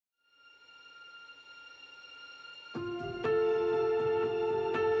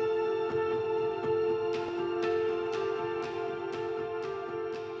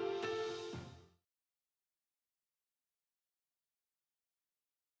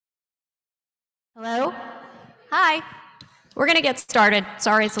Hello? Hi. We're going to get started.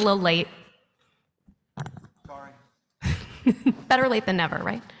 Sorry it's a little late. Sorry. Better late than never,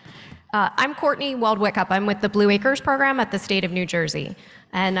 right? I'm Courtney Waldwickup. I'm with the Blue Acres program at the state of New Jersey.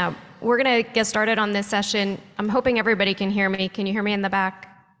 And we're going to get started on this session. I'm hoping everybody can hear me. Can you hear me in the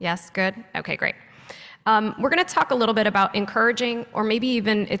back? Yes, good? Okay, great. We're going to talk a little bit about encouraging, or maybe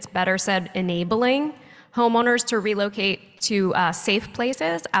even it's better said, enabling homeowners to relocate to safe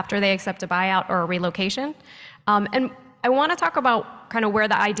places after they accept a buyout or a relocation. And I want to talk about kind of where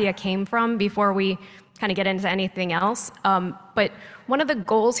the idea came from before we kind of get into anything else. But one of the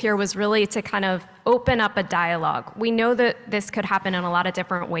goals here was really to kind of open up a dialogue. We know that this could happen in a lot of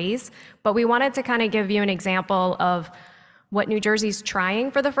different ways, but we wanted to kind of give you an example of what New Jersey's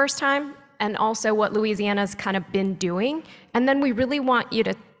trying for the first time and also what Louisiana's kind of been doing. And then we really want you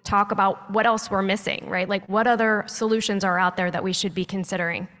to talk about what else we're missing, right? Like what other solutions are out there that we should be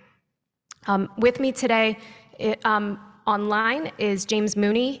considering. With me today online is James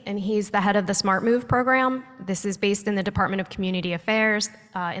Mooney, and he's the head of the Smart Move program. This is based in the Department of Community Affairs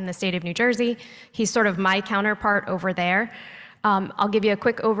in the state of New Jersey. He's sort of my counterpart over there. I'll give you a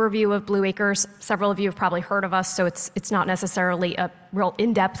quick overview of Blue Acres. Several of you have probably heard of us, so it's not necessarily a real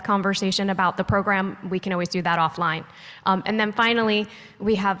in-depth conversation about the program. We can always do that offline. And then finally,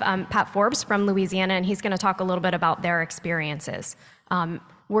 we have Pat Forbes from Louisiana, and he's going to talk a little bit about their experiences.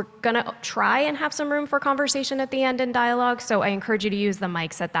 We're going to try and have some room for conversation at the end and dialogue, so I encourage you to use the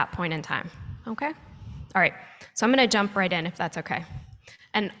mics at that point in time. Okay? All right, so I'm going to jump right in if that's okay.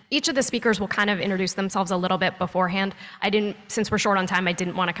 And each of the speakers will kind of introduce themselves a little bit beforehand. Since we're short on time, I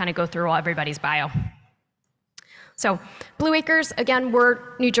didn't want to kind of go through everybody's bio. So Blue Acres, again, we're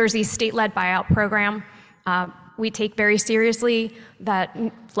New Jersey's state-led buyout program. We take very seriously that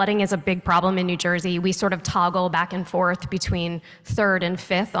flooding is a big problem in New Jersey. We sort of toggle back and forth between 3rd and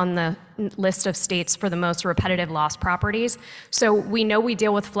 5th on the list of states for the most repetitive loss properties. So we know we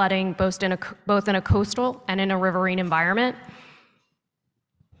deal with flooding both in a coastal and in a riverine environment.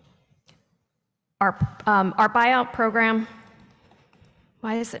 Our buyout program,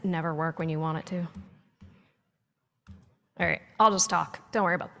 why does it never work when you want it to? All right, I'll just talk. Don't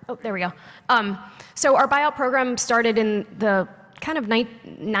worry about it. Oh, there we go. So our buyout program started in the kind of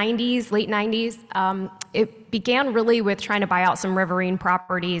 90s, late 90s. It began really with trying to buy out some riverine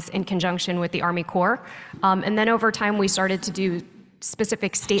properties in conjunction with the Army Corps. And then over time, we started to do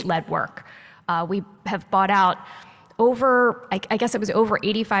specific state-led work. We have bought out I guess it was over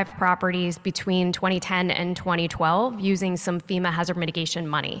 85 properties between 2010 and 2012 using some FEMA hazard mitigation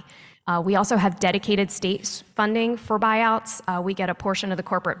money. We also have dedicated state funding for buyouts. We get a portion of the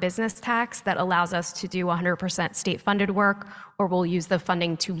corporate business tax that allows us to do 100% state-funded work, or we'll use the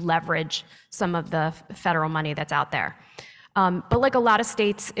funding to leverage some of the federal money that's out there. But like a lot of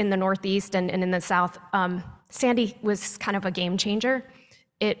states in the Northeast and in the South, Sandy was kind of a game changer.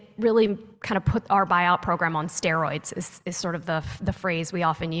 It really kind of put our buyout program on steroids is sort of the phrase we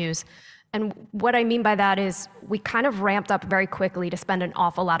often use. And what I mean by that is we kind of ramped up very quickly to spend an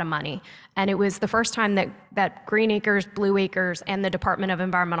awful lot of money. And it was the first time that Green Acres, Blue Acres, and the Department of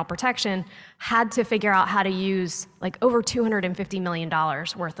Environmental Protection had to figure out how to use like over $250 million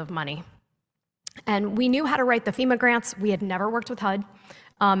worth of money. And we knew how to write the FEMA grants. We had never worked with HUD.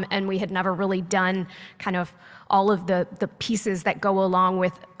 And we had never really done kind of all of the pieces that go along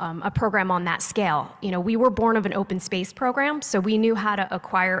with a program on that scale. You know, we were born of an open space program, so we knew how to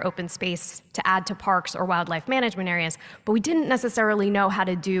acquire open space to add to parks or wildlife management areas, but we didn't necessarily know how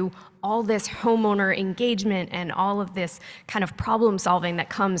to do all this homeowner engagement and all of this kind of problem solving that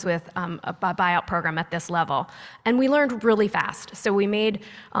comes with a buyout program at this level. And we learned really fast. So we made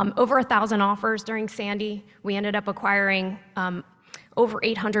over 1,000 offers during Sandy. We ended up acquiring over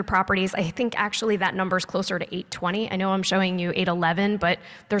 800 properties. I think actually that number is closer to 820. I know I'm showing you 811, but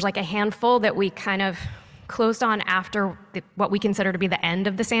there's like a handful that we kind of closed on after what we consider to be the end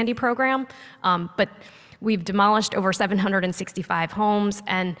of the Sandy program. But we've demolished over 765 homes,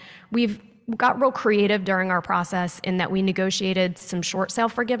 and we've got real creative during our process in that we negotiated some short sale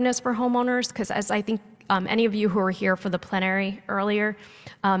forgiveness for homeowners, because as I think any of you who were here for the plenary earlier,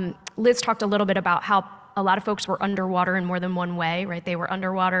 Liz talked a little bit about how a lot of folks were underwater in more than one way, right? They were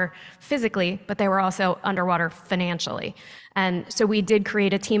underwater physically, but they were also underwater financially. And so we did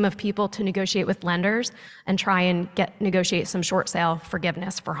create a team of people to negotiate with lenders and try and negotiate some short sale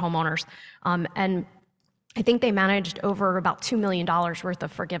forgiveness for homeowners. And I think they managed over about $2 million worth of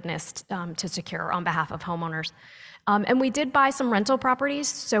forgiveness to secure on behalf of homeowners. And we did buy some rental properties,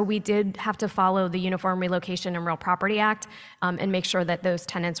 so we did have to follow the Uniform Relocation and Real Property Act and make sure that those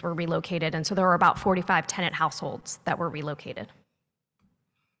tenants were relocated. And so there were about 45 tenant households that were relocated.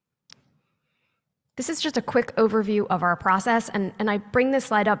 This is just a quick overview of our process, and I bring this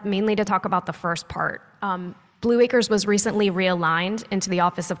slide up mainly to talk about the first part. Blue Acres was recently realigned into the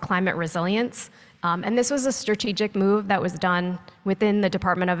Office of Climate Resilience, and this was a strategic move that was done within the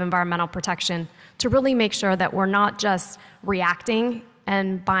Department of Environmental Protection to really make sure that we're not just reacting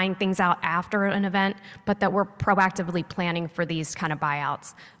and buying things out after an event, but that we're proactively planning for these kind of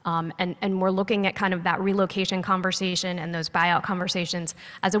buyouts. And we're looking at kind of that relocation conversation and those buyout conversations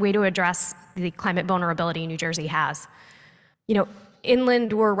as a way to address the climate vulnerability New Jersey has. You know,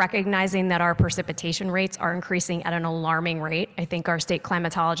 inland, we're recognizing that our precipitation rates are increasing at an alarming rate. I think our state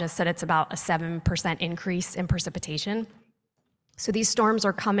climatologist said it's about a 7% increase in precipitation. So these storms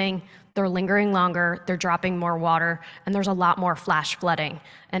are coming, they're lingering longer, they're dropping more water, and there's a lot more flash flooding.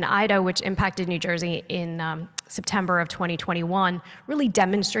 And Ida, which impacted New Jersey in September of 2021, really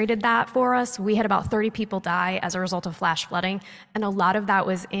demonstrated that for us. We had about 30 people die as a result of flash flooding, and a lot of that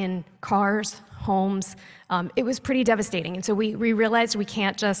was in cars, homes. It was pretty devastating. And so we realized we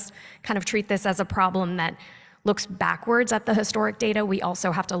can't just kind of treat this as a problem that looks backwards at the historic data. We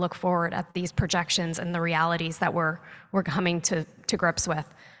also have to look forward at these projections and the realities that we're coming to grips with.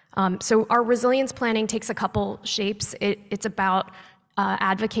 So our resilience planning takes a couple shapes. It's about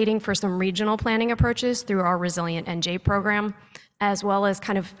advocating for some regional planning approaches through our Resilient NJ program, as well as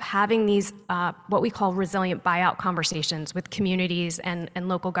kind of having these what we call resilient buyout conversations with communities and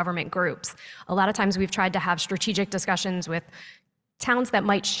local government groups. A lot of times we've tried to have strategic discussions with towns that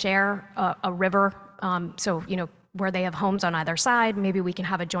might share a river, so you know, where they have homes on either side. Maybe we can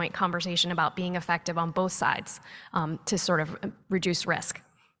have a joint conversation about being effective on both sides to sort of reduce risk.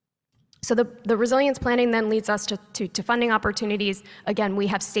 So the resilience planning then leads us to funding opportunities. Again, we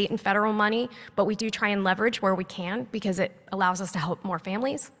have state and federal money, but we do try and leverage where we can because it allows us to help more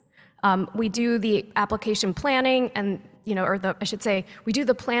families. We do the application planning and, you know, I should say, we do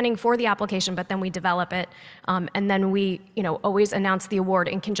the planning for the application, but then we develop it. And then we, you know, always announce the award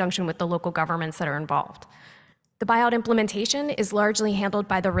in conjunction with the local governments that are involved. The buyout implementation is largely handled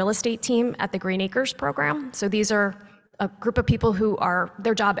by the real estate team at the Green Acres program. So these are a group of people who are,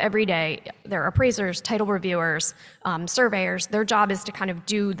 their job every day, they're appraisers, title reviewers, surveyors. Their job is to kind of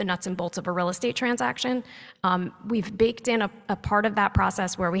do the nuts and bolts of a real estate transaction. We've baked in a part of that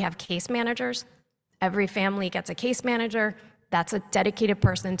process where we have case managers. Every family gets a case manager. That's a dedicated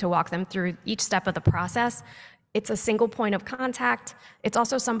person to walk them through each step of the process. It's a single point of contact. It's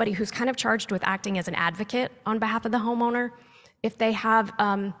also somebody who's kind of charged with acting as an advocate on behalf of the homeowner. If they have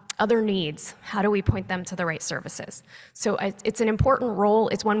other needs, how do we point them to the right services? So it's an important role.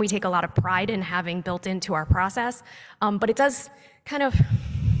 It's one we take a lot of pride in having built into our process, but it does kind of,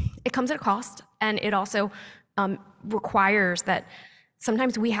 it comes at a cost, and it also requires that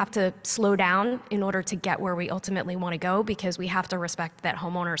sometimes we have to slow down in order to get where we ultimately want to go, because we have to respect that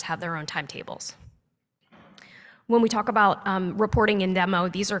homeowners have their own timetables. When we talk about reporting in demo,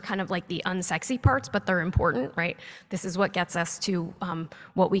 these are kind of like the unsexy parts, but they're important, right? This is what gets us to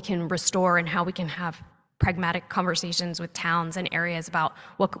what we can restore and how we can have pragmatic conversations with towns and areas about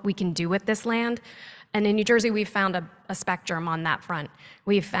what we can do with this land. And in New Jersey, we've found a spectrum on that front.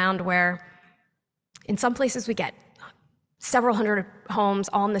 We've found where in some places we get several hundred homes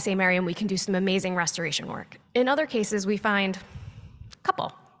all in the same area and we can do some amazing restoration work. In other cases, we find a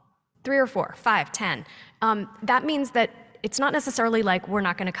couple, 3 or 4, 5, 10. That means that it's not necessarily like we're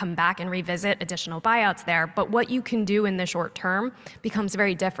not going to come back and revisit additional buyouts there, but what you can do in the short term becomes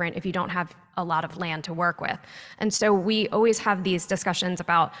very different if you don't have a lot of land to work with. And so we always have these discussions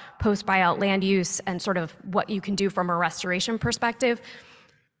about post-buyout land use and sort of what you can do from a restoration perspective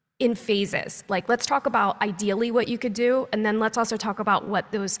in phases. Like, let's talk about ideally what you could do, and then let's also talk about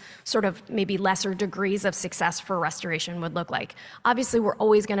what those sort of maybe lesser degrees of success for restoration would look like. Obviously, we're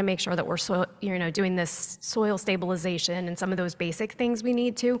always going to make sure that we're doing this soil stabilization and some of those basic things we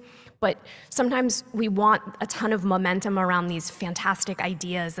need to, but sometimes we want a ton of momentum around these fantastic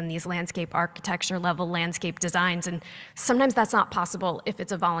ideas and these landscape architecture level landscape designs, and sometimes that's not possible if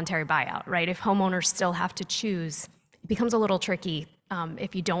it's a voluntary buyout, right? If homeowners still have to choose, it becomes a little tricky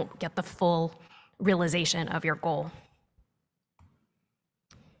if you don't get the full realization of your goal.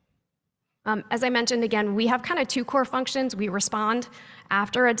 As I mentioned, again, we have kind of 2 core functions. We respond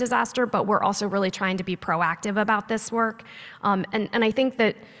after a disaster, but we're also really trying to be proactive about this work. And I think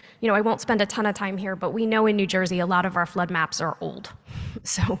that, you know, I won't spend a ton of time here, but we know in New Jersey a lot of our flood maps are old.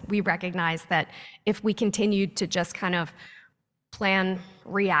 So we recognize that if we continued to just kind of plan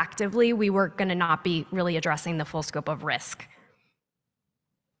reactively, we were going to not be really addressing the full scope of risk.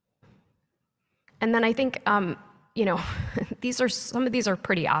 And then I think, you know, some of these are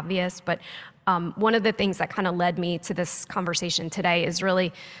pretty obvious, but one of the things that kind of led me to this conversation today is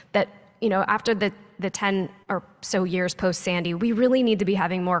really that after the 10 or so years post Sandy, we really need to be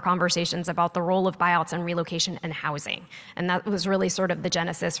having more conversations about the role of buyouts and relocation and housing. And that was really sort of the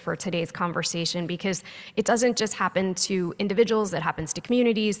genesis for today's conversation, because it doesn't just happen to individuals, it happens to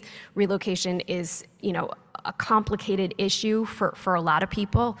communities. Relocation is, a complicated issue for a lot of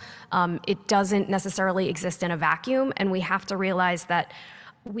people. It doesn't necessarily exist in a vacuum, and we have to realize that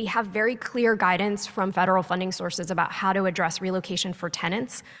we have very clear guidance from federal funding sources about how to address relocation for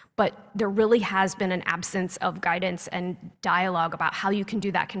tenants, but there really has been an absence of guidance and dialogue about how you can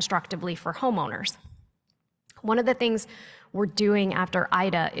do that constructively for homeowners. One of the things we're doing after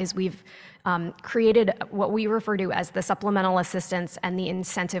Ida is we've created what we refer to as the supplemental assistance and the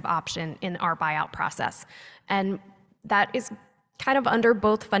incentive option in our buyout process. And that is kind of under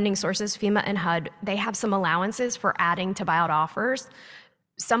both funding sources, FEMA and HUD. They have some allowances for adding to buyout offers.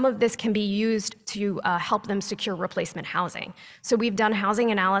 Some of this can be used to help them secure replacement housing. So we've done housing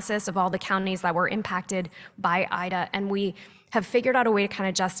analysis of all the counties that were impacted by Ida, and we have figured out a way to kind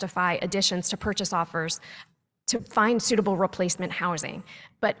of justify additions to purchase offers to find suitable replacement housing.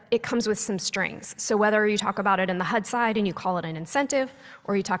 But it comes with some strings. So whether you talk about it in the HUD side and you call it an incentive,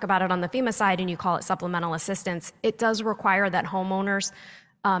 or you talk about it on the FEMA side and you call it supplemental assistance, it does require that homeowners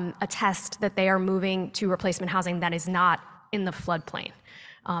attest that they are moving to replacement housing that is not in the floodplain.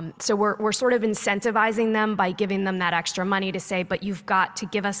 So we're sort of incentivizing them by giving them that extra money to say, but you've got to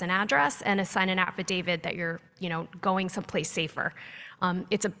give us an address and assign an affidavit that you're, going someplace safer.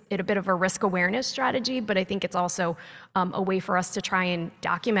 It's a bit of a risk awareness strategy, but I think it's also a way for us to try and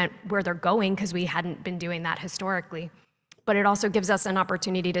document where they're going, because we hadn't been doing that historically. But it also gives us an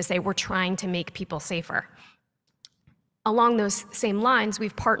opportunity to say we're trying to make people safer. Along those same lines,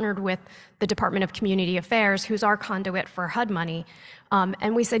 we've partnered with the Department of Community Affairs, who's our conduit for HUD money.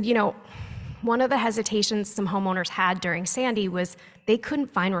 And we said, one of the hesitations some homeowners had during Sandy was they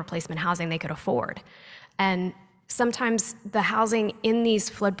couldn't find replacement housing they could afford. And sometimes the housing in these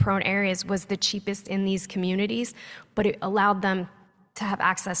flood-prone areas was the cheapest in these communities, but it allowed them to have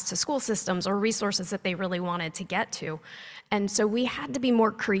access to school systems or resources that they really wanted to get to. And so we had to be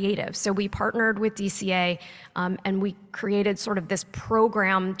more creative. So we partnered with DCA and we created sort of this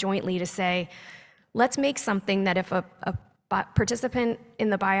program jointly to say, let's make something that if a participant in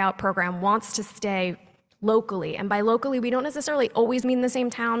the buyout program wants to stay locally, and by locally we don't necessarily always mean the same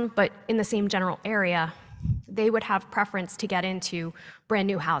town, but in the same general area, they would have preference to get into brand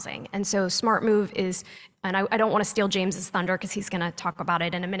new housing. And so Smart Move is, and I don't want to steal James's thunder because he's going to talk about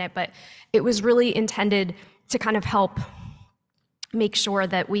it in a minute, but it was really intended to kind of help make sure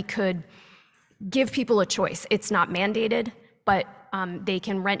that we could give people a choice. It's not mandated, but they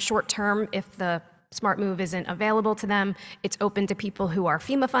can rent short term if the Smart Move isn't available to them. It's open to people who are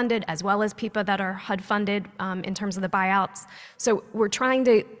FEMA funded as well as people that are HUD funded in terms of the buyouts. So we're trying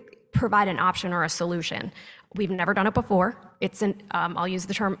to provide an option or a solution. We've never done it before. It's I'll use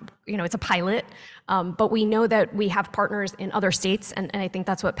the term, it's a pilot, but we know that we have partners in other states, and I think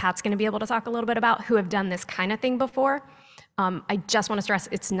that's what Pat's gonna be able to talk a little bit about, who have done this kind of thing before. I just wanna stress,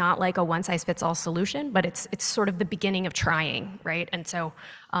 it's not like a one-size-fits-all solution, but it's sort of the beginning of trying, right? And so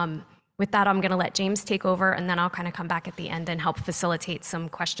with that, I'm gonna let James take over, and then I'll kind of come back at the end and help facilitate some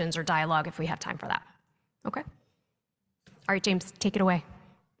questions or dialogue if we have time for that. Okay? All right, James, take it away.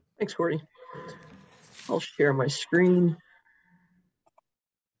 Thanks, Courtney. I'll share my screen.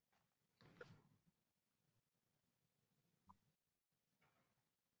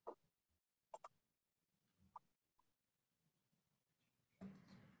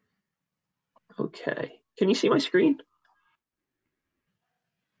 Okay, can you see my screen?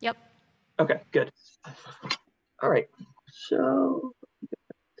 Yep. Okay, good. All right, so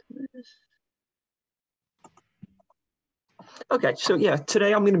okay, so yeah,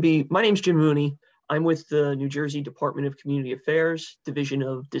 today my name's Jim Mooney. I'm with the New Jersey Department of Community Affairs, Division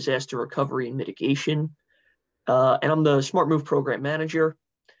of Disaster Recovery and Mitigation, and I'm the Smart Move Program Manager.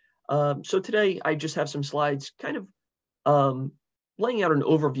 So today I just have some slides kind of laying out an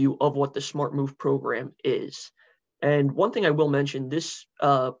overview of what the Smart Move program is. And one thing I will mention, this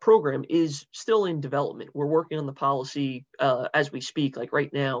program is still in development. We're working on the policy as we speak, like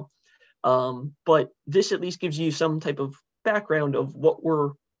right now. But this at least gives you some type of background of what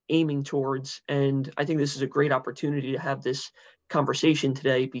we're aiming towards. And I think this is a great opportunity to have this conversation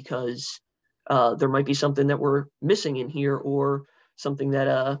today, because there might be something that we're missing in here, or something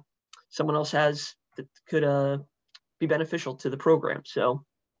that someone else has that could be beneficial to the program. So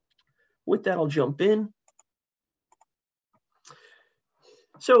with that, I'll jump in.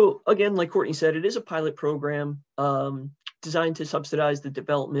 So again, like Courtney said, it is a pilot program designed to subsidize the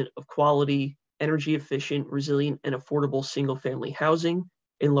development of quality, energy efficient, resilient, and affordable single family housing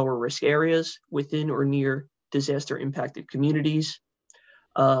in lower risk areas within or near disaster impacted communities.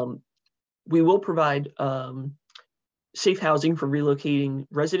 We will provide safe housing for relocating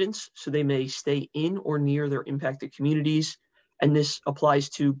residents so they may stay in or near their impacted communities. And this applies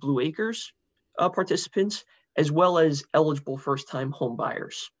to Blue Acres participants, as well as eligible first-time home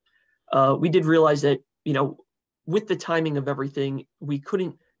buyers. We did realize that, with the timing of everything, we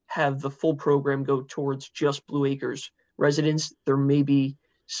couldn't have the full program go towards just Blue Acres residents. There may be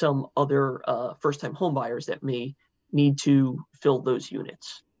some other first-time home buyers that may need to fill those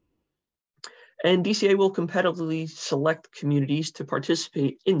units. And DCA will competitively select communities to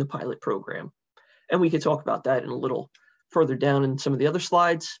participate in the pilot program. And we could talk about that in a little further down in some of the other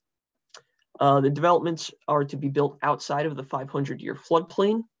slides. The developments are to be built outside of the 500-year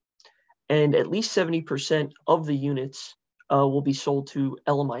floodplain, and at least 70% of the units will be sold to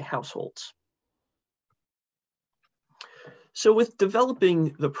LMI households. So with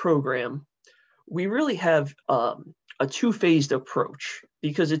developing the program, we really have a two-phased approach,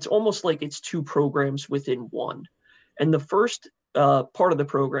 because it's almost like it's two programs within one. And the first part of the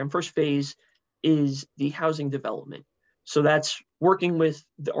program, first phase, is the housing development. So that's working with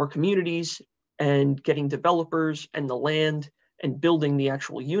our communities and getting developers and the land and building the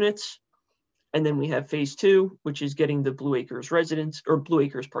actual units. And then we have phase two, which is getting the Blue Acres residents or Blue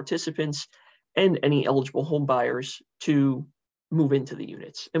Acres participants and any eligible home buyers to move into the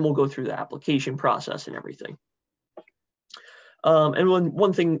units. And we'll go through the application process and everything. And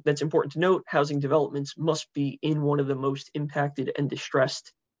one thing that's important to note, housing developments must be in one of the most impacted and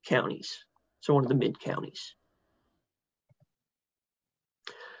distressed counties. So one of the mid counties.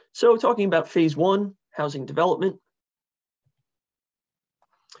 So talking about phase one, housing development.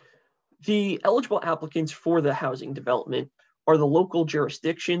 The eligible applicants for the housing development are the local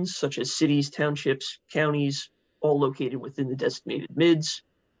jurisdictions, such as cities, townships, counties, all located within the designated MIDs.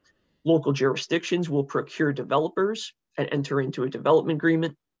 Local jurisdictions will procure developers and enter into a development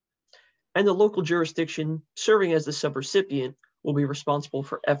agreement. And the local jurisdiction serving as the subrecipient will be responsible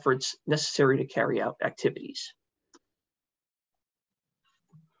for efforts necessary to carry out activities.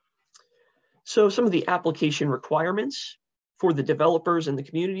 So some of the application requirements for the developers and the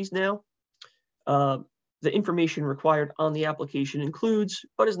communities now. The information required on the application includes,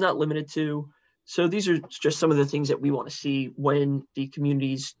 but is not limited to. So these are just some of the things that we want to see when the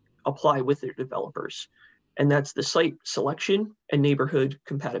communities apply with their developers. And that's the site selection and neighborhood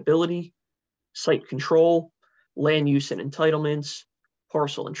compatibility, site control, land use and entitlements,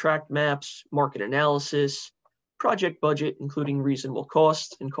 parcel and tract maps, market analysis, project budget, including reasonable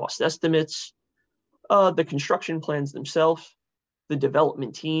cost and cost estimates, the construction plans themselves, the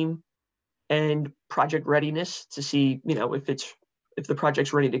development team, and project readiness to see, if the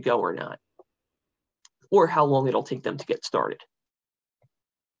project's ready to go or not, or how long it'll take them to get started.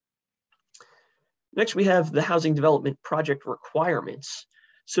 Next, we have the housing development project requirements.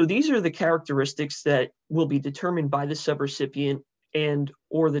 So these are the characteristics that will be determined by the subrecipient and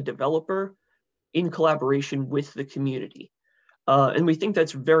or the developer in collaboration with the community. And we think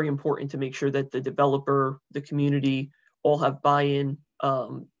that's very important to make sure that the developer, the community, all have buy-in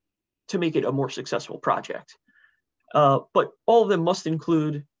to make it a more successful project. But all of them must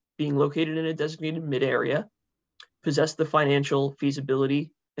include being located in a designated mid-area, possess the financial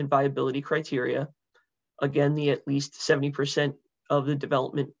feasibility and viability criteria. Again, the at least 70% of the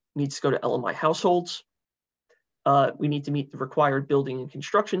development needs to go to LMI households. We need to meet the required building and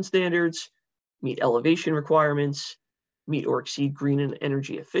construction standards, meet elevation requirements, meet or exceed green and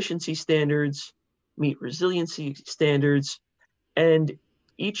energy efficiency standards, meet resiliency standards, and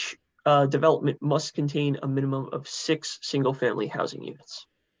each development must contain a minimum of 6 single-family housing units.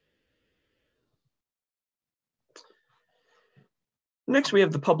 Next, we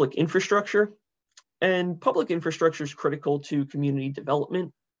have the public infrastructure. And public infrastructure is critical to community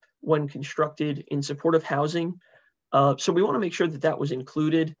development when constructed in support of housing. So we want to make sure that that was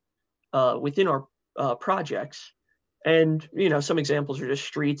included within our projects. And, some examples are just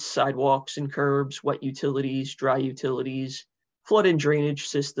streets, sidewalks and curbs, wet utilities, dry utilities, flood and drainage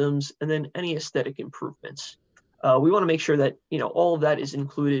systems, and then any aesthetic improvements. We want to make sure that, all of that is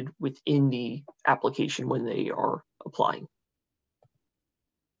included within the application when they are applying.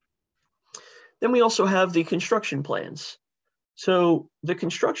 Then we also have the construction plans. So the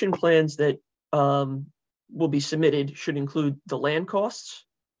construction plans that will be submitted should include the land costs,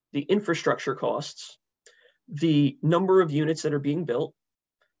 the infrastructure costs, the number of units that are being built,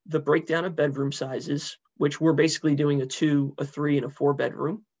 the breakdown of bedroom sizes, which we're basically doing a 2, a 3, and a 4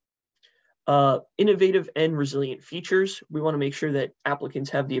 bedroom. Innovative and resilient features. We want to make sure that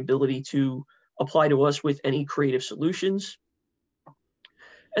applicants have the ability to apply to us with any creative solutions.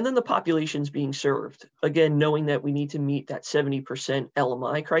 And then the populations being served. Again, knowing that we need to meet that 70%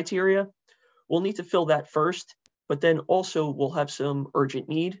 LMI criteria, we'll need to fill that first, but then also we'll have some urgent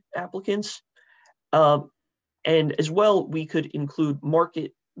need applicants. And as well, we could include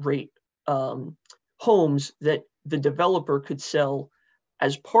market rate homes that the developer could sell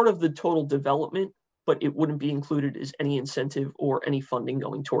as part of the total development, but it wouldn't be included as any incentive or any funding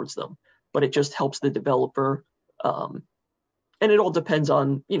going towards them. But it just helps the developer. And it all depends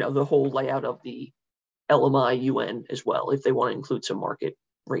on, the whole layout of the LMI UN as well, if they want to include some market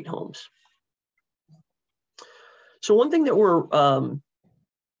rate homes. So one thing that we're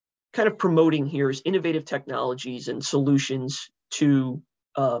kind of promoting here is innovative technologies and solutions to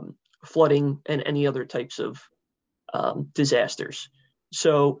flooding and any other types of disasters.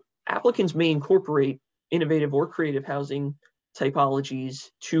 So applicants may incorporate innovative or creative housing typologies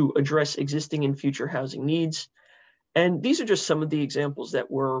to address existing and future housing needs. And these are just some of the examples that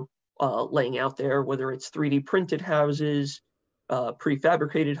we're laying out there, whether it's 3D printed houses,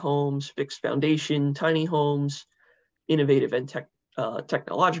 prefabricated homes, fixed foundation, tiny homes, innovative and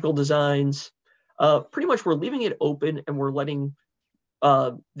technological designs. Pretty much we're leaving it open and we're letting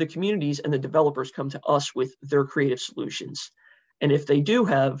the communities and the developers come to us with their creative solutions. And if they do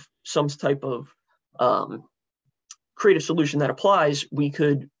have some type of creative solution that applies, we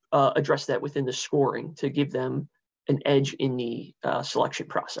could address that within the scoring to give them an edge in the selection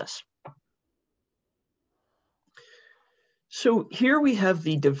process. So here we have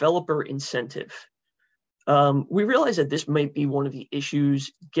the developer incentive. We realize that this might be one of the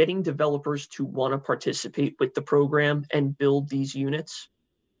issues, getting developers to want to participate with the program and build these units.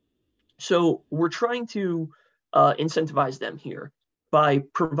 So we're trying to incentivize them here by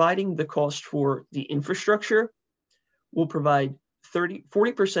providing the cost for the infrastructure. We'll provide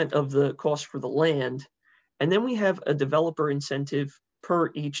 40% of the cost for the land, and then we have a developer incentive per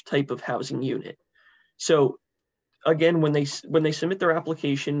each type of housing unit. So again, when they submit their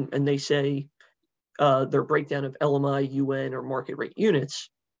application and they say their breakdown of LMI, UN, or market rate units,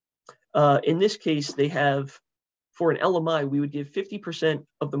 in this case, they have, for an LMI, we would give 50%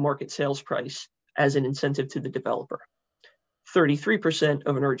 of the market sales price as an incentive to the developer. 33%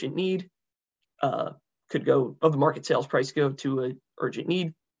 of an urgent need could go, of the market sales price, go to an urgent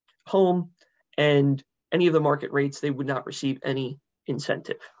need home, and any of the market rates, they would not receive any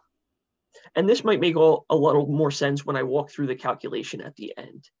incentive. And this might make a little more sense when I walk through the calculation at the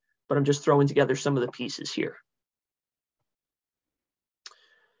end, but I'm just throwing together some of the pieces here.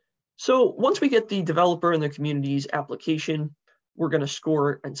 So once we get the developer and the community's application, we're going to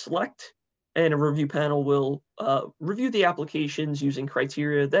score and select, and a review panel will review the applications using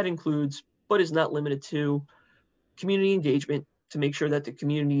criteria that includes, but is not limited to, community engagement to make sure that the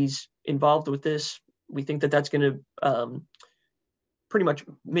community's involved with this. We think that that's going to pretty much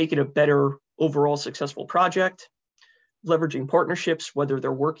make it a better overall successful project. Leveraging partnerships, whether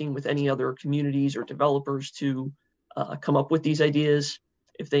they're working with any other communities or developers to come up with these ideas,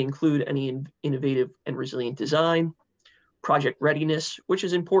 if they include any innovative and resilient design. Project readiness, which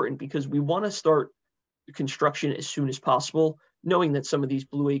is important because we want to start construction as soon as possible, knowing that some of these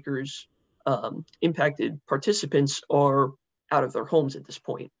Blue Acres impacted participants are out of their homes at this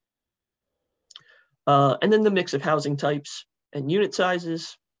point. And then the mix of housing types and unit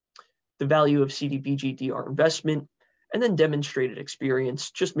sizes, the value of CDBG DR investment, and then demonstrated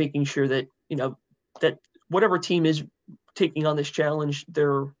experience, just making sure that, that whatever team is taking on this challenge,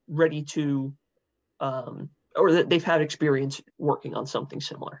 they're ready to, or that they've had experience working on something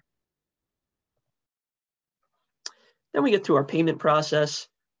similar. Then we get to our payment process,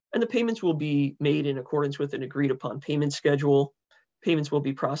 and the payments will be made in accordance with an agreed upon payment schedule. Payments will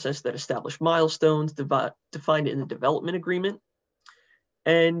be processed that establish milestones defined in the development agreement.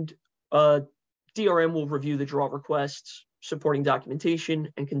 And DRM will review the draw requests, supporting documentation,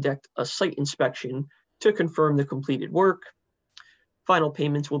 and conduct a site inspection to confirm the completed work. Final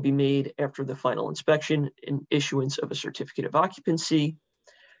payments will be made after the final inspection and issuance of a certificate of occupancy.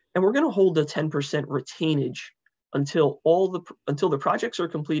 And we're going to hold a 10% retainage until the projects are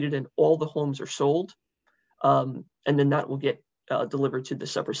completed and all the homes are sold. And then that will get delivered to the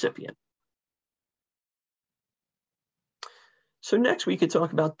subrecipient. So next we could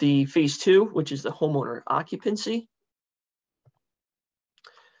talk about the phase 2, which is the homeowner occupancy.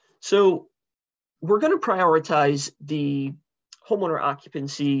 So we're going to prioritize the homeowner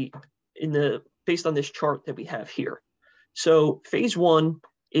occupancy based on this chart that we have here. So phase 1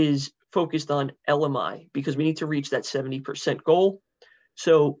 is focused on LMI because we need to reach that 70% goal.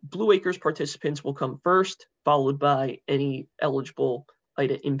 So Blue Acres participants will come first, followed by any eligible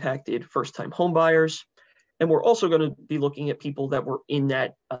IDA impacted first-time home buyers. And we're also going to be looking at people that were in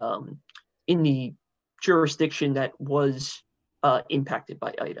that in the jurisdiction that was impacted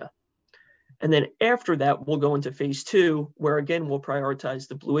by IDA. And then after that, we'll go into phase 2, where again, we'll prioritize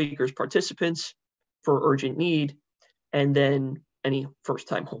the Blue Acres participants for urgent need, and then any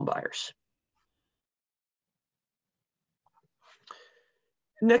first-time home buyers.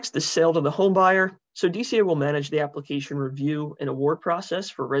 Next, the sale to the home buyer. So DCA will manage the application review and award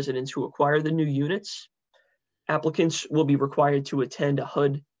process for residents who acquire the new units. Applicants will be required to attend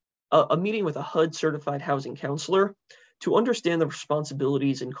a meeting with a HUD certified housing counselor to understand the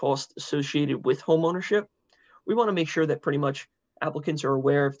responsibilities and costs associated with homeownership. We want to make sure that pretty much applicants are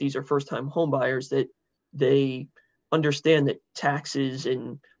aware, if these are first-time home buyers, that they understand that taxes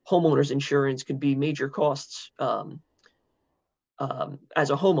and homeowners insurance could be major costs as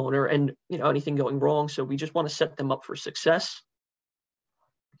a homeowner, and anything going wrong. So we just want to set them up for success.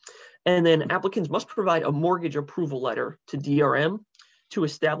 And then applicants must provide a mortgage approval letter to DRM to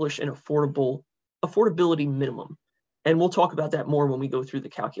establish an affordability minimum. And we'll talk about that more when we go through the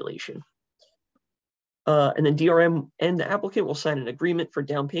calculation. And then DRM and the applicant will sign an agreement for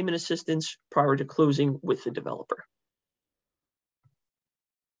down payment assistance prior to closing with the developer.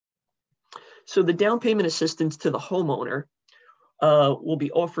 So the down payment assistance to the homeowner will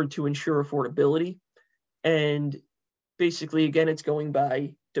be offered to ensure affordability. And basically, again, it's going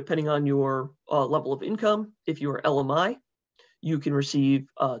by, depending on your level of income. If you are LMI, you can receive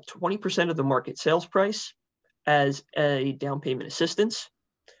 20% of the market sales price as a down payment assistance.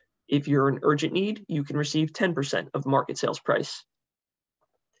 If you're an urgent need, you can receive 10% of market sales price.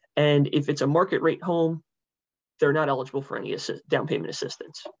 And if it's a market rate home, they're not eligible for any down payment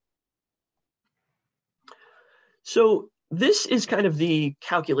assistance. So this is kind of the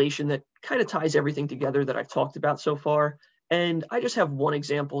calculation that kind of ties everything together that I've talked about so far. And I just have one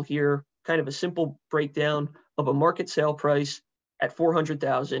example here, kind of a simple breakdown of a market sale price at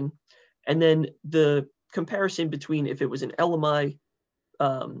 $400,000, and then the comparison between if it was an LMI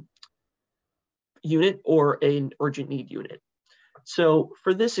unit or an urgent need unit. So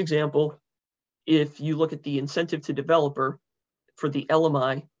for this example, if you look at the incentive to developer for the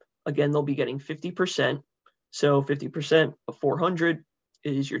LMI, again, they'll be getting 50%. So 50% of 400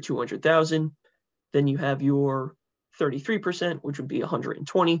 is your 200,000. Then you have your 33%, which would be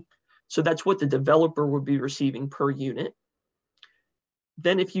 120. So that's what the developer would be receiving per unit.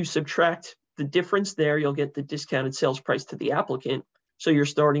 Then if you subtract the difference there, you'll get the discounted sales price to the applicant. So you're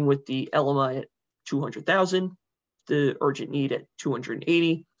starting with the LMI at 200,000, the urgent need at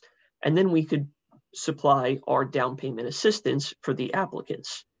 280, and then we could supply our down payment assistance for the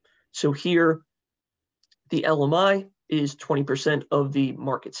applicants. So here, the LMI is 20% of the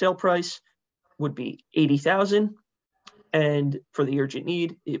market sale price, would be 80,000, and for the urgent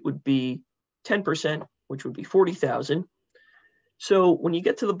need, it would be 10%, which would be 40,000. So when you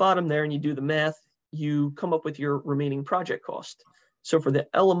get to the bottom there and you do the math, you come up with your remaining project cost. So for the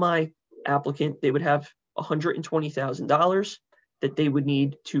LMI applicant, they would have $120,000 that they would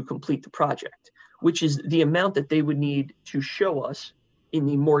need to complete the project, which is the amount that they would need to show us in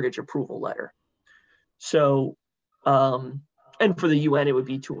the mortgage approval letter. So, and for the UN, it would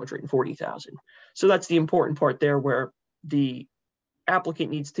be 240,000. So that's the important part there, where the applicant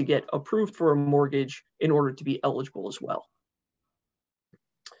needs to get approved for a mortgage in order to be eligible as well.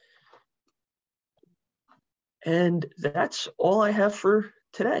 And that's all I have for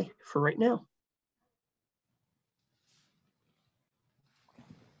today, for right now.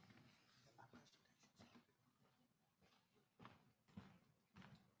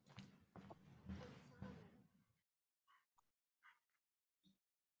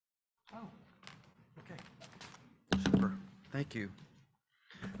 Oh, okay. Super. Thank you.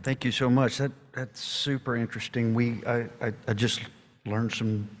 Thank you so much. That's super interesting. I just learned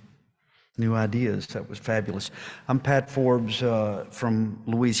some new ideas. That was fabulous. I'm Pat Forbes from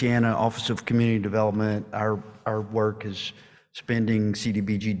Louisiana Office of Community Development. Our work is spending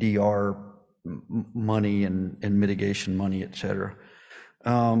CDBG-DR money and mitigation money, et cetera.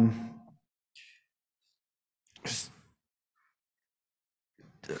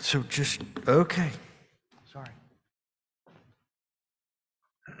 So just, okay, sorry.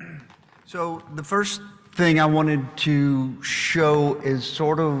 So the first thing I wanted to show is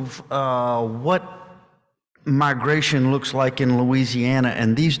sort of what migration looks like in Louisiana,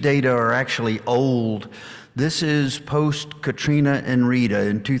 and these data are actually old. This is post-Katrina and Rita.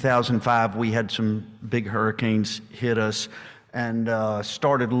 In 2005, we had some big hurricanes hit us, and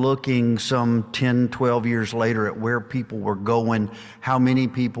started looking some 10, 12 years later at where people were going, how many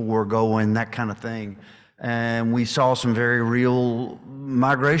people were going, that kind of thing. and we saw some very real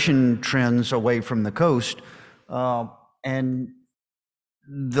migration trends away from the coast. And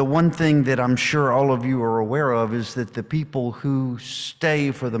the one thing that I'm sure all of you are aware of is that the people who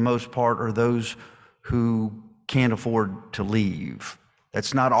stay for the most part are those who can't afford to leave.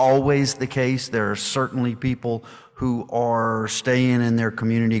 That's not always the case. There are certainly people who are staying in their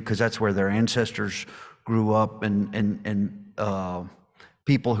community because that's where their ancestors grew up, and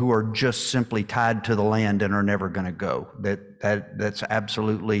people who are just simply tied to the land and are never going to go. That's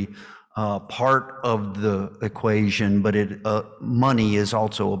absolutely part of the equation, but money is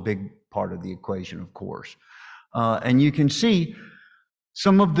also a big part of the equation, of course. And you can see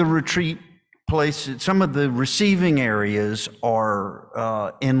some of the retreat places, some of the receiving areas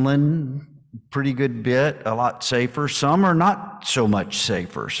are inland, pretty good bit, a lot safer. Some are not so much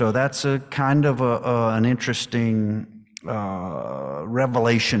safer. So that's a kind of an interesting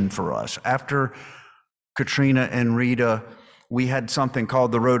revelation for us. After Katrina and Rita, we had something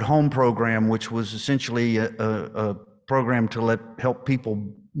called the Road Home Program, which was essentially a program to help people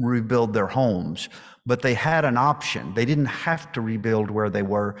rebuild their homes. But they had an option. They didn't have to rebuild where they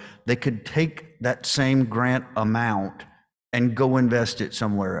were. They could take that same grant amount and go invest it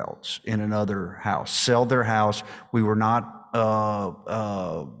somewhere else in another house, sell their house. We were not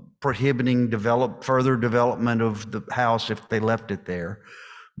prohibiting further development of the house if they left it there.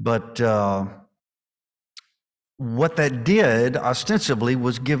 But what that did ostensibly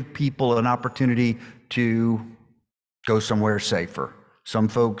was give people an opportunity to go somewhere safer. Some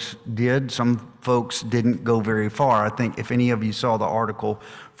folks did, some folks didn't go very far. I think if any of you saw the article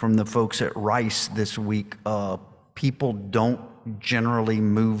from the folks at Rice this week, people don't generally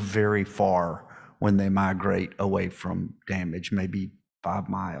move very far when they migrate away from damage, maybe 5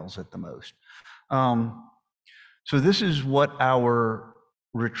 miles at the most. So this is what our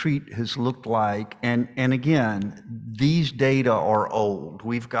retreat has looked like. And again, these data are old.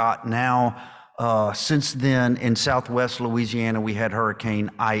 We've got now, since then in Southwest Louisiana, we had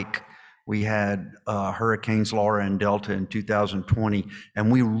Hurricane Ike. We had Hurricanes Laura and Delta in 2020,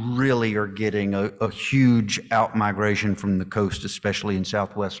 and we really are getting a huge out-migration from the coast, especially in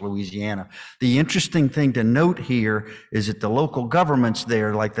Southwest Louisiana. The interesting thing to note here is that the local governments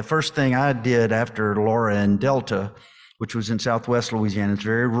there, like the first thing I did after Laura and Delta, which was in Southwest Louisiana, it's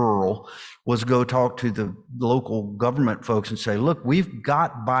very rural, was go talk to the local government folks and say, look, we've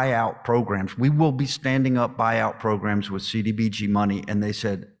got buyout programs. We will be standing up buyout programs with CDBG money. And they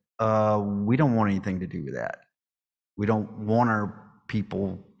said, we don't want anything to do with that. We don't want our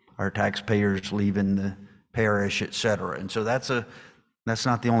people, our taxpayers leaving the parish, et cetera. And so that's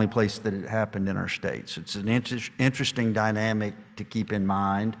not the only place that it happened in our states. It's an interesting dynamic to keep in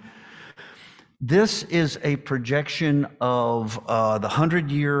mind. This is a projection of the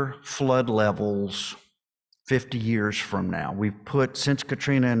 100-year flood levels 50 years from now. We've put, since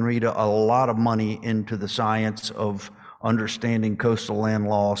Katrina and Rita, a lot of money into the science of understanding coastal land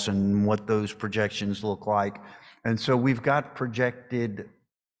loss and what those projections look like. And so we've got projected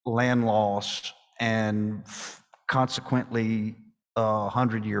land loss and consequently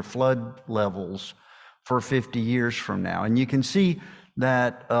 100-year flood levels for 50 years from now. And you can see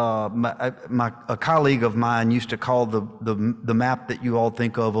that a colleague of mine used to call the map that you all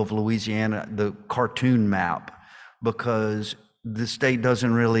think of Louisiana the cartoon map, because the state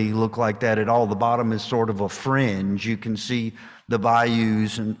doesn't really look like that at all. The bottom is sort of a fringe. You can see the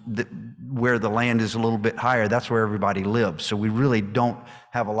bayous and where the land is a little bit higher. That's where everybody lives. So we really don't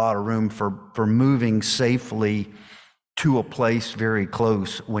have a lot of room for moving safely to a place very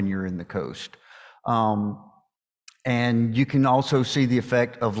close when you're in the coast. And you can also see the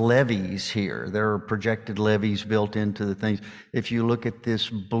effect of levees here. There are projected levees built into the things. If you look at this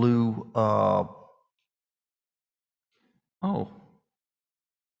blue,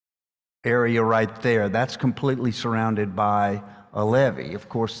 area right there, that's completely surrounded by a levee. Of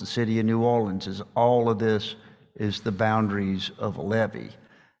course, the city of New Orleans is, all of this is the boundaries of a levee.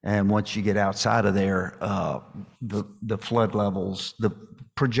 And once you get outside of there, the flood levels, the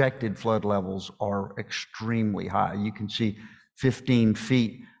projected flood levels are extremely high. You can see 15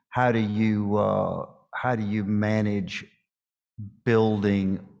 feet. How do you manage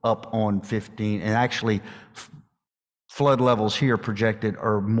building up on 15? And actually, flood levels here projected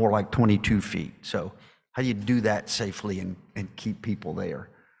are more like 22 feet. So how do you do that safely and keep people there?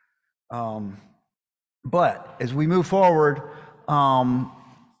 But as we move forward,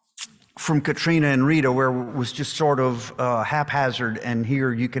 from Katrina and Rita, where it was just sort of haphazard, and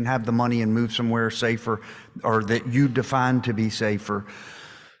here you can have the money and move somewhere safer, or that you define to be safer,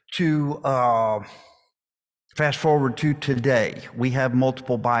 to Fast forward to today, we have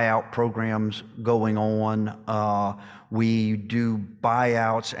multiple buyout programs going on. We do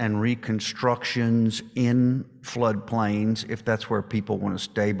buyouts and reconstructions in floodplains if that's where people want to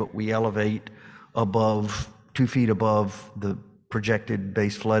stay, but we elevate above 2 feet above the projected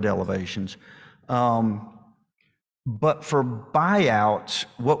base flood elevations. But for buyouts,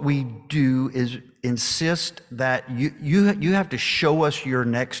 what we do is insist that you have to show us your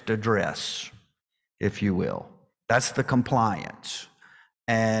next address, if you will. That's the compliance.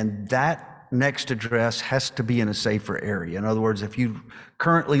 And that next address has to be in a safer area. In other words, if you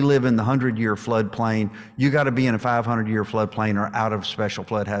currently live in the 100-year floodplain, you got to be in a 500-year floodplain or out of special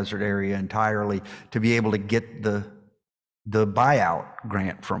flood hazard area entirely to be able to get the buyout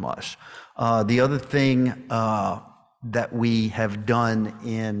grant from us. The other thing that we have done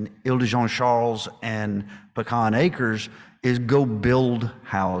in Ile-de-Jean-Charles and Pecan Acres is go build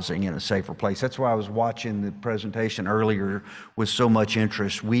housing in a safer place. That's why I was watching the presentation earlier with so much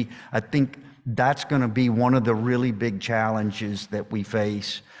interest. I think that's going to be one of the really big challenges that we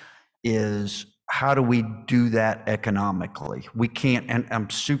face is how do we do that economically? We can't, and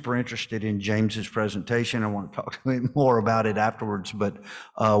I'm super interested in James's presentation. I want to talk to him more about it afterwards, but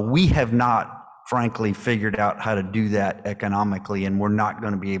we have not, frankly, figured out how to do that economically, and we're not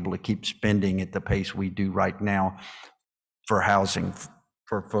going to be able to keep spending at the pace we do right now for housing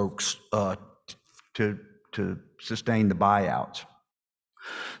for folks to sustain the buyouts.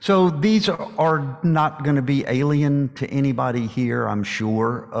 So these are not going to be alien to anybody here, I'm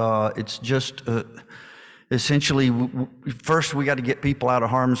sure. It's just essentially, first we got to get people out of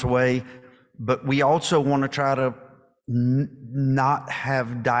harm's way, but we also want to try to not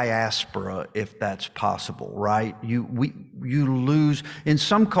have diaspora if that's possible, right? You lose, in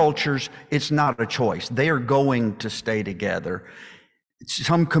some cultures, it's not a choice. They are going to stay together.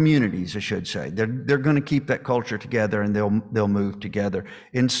 Some communities, I should say, they're going to keep that culture together and they'll move together.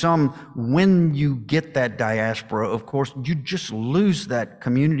 In some, when you get that diaspora, of course, you just lose that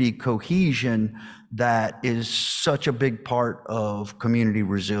community cohesion that is such a big part of community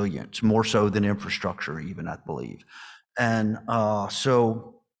resilience, more so than infrastructure even, I believe. And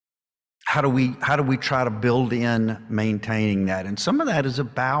so how do we try to build in maintaining that? And some of that is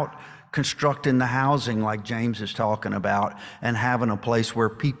about constructing the housing like James is talking about and having a place where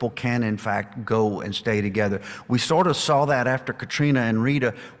people can in fact go and stay together. We sort of saw that after Katrina and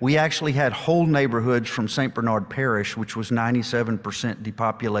Rita. We actually had whole neighborhoods from St. Bernard Parish, which was 97%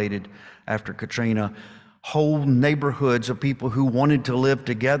 depopulated after Katrina. Whole neighborhoods of people who wanted to live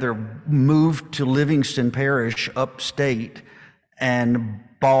together moved to Livingston Parish upstate and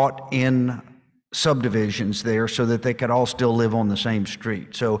bought in subdivisions there so that they could all still live on the same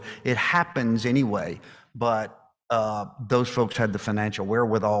street. So it happens anyway, but those folks had the financial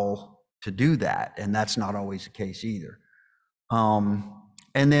wherewithal to do that, and that's not always the case either. And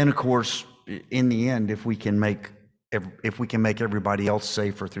then, of course, in the end, if we can make everybody else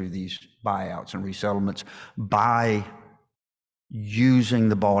safer through these buyouts and resettlements by using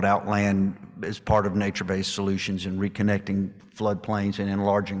the bought out land as part of nature-based solutions and reconnecting floodplains and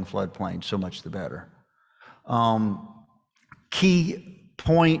enlarging floodplains, so much the better. Key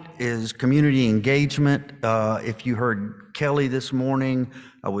point is community engagement. If you heard Kelly this morning,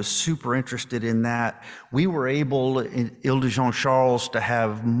 I was super interested in that. We were able in Ile-de-Jean-Charles to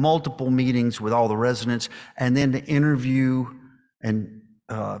have multiple meetings with all the residents and then to interview, and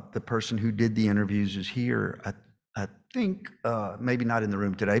the person who did the interviews is here, I think, maybe not in the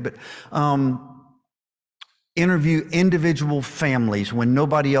room today, but interview individual families when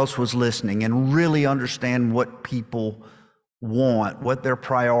nobody else was listening and really understand what people want, what their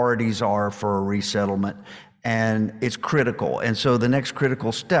priorities are for a resettlement. And it's critical. And so the next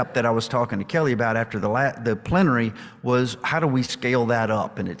critical step that I was talking to Kelly about after the plenary was how do we scale that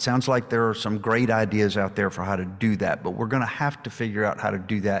up? And it sounds like there are some great ideas out there for how to do that, but we're going to have to figure out how to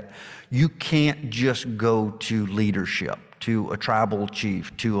do that. You can't just go to leadership, to a tribal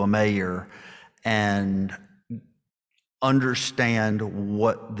chief, to a mayor, and understand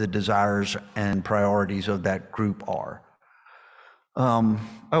what the desires and priorities of that group are.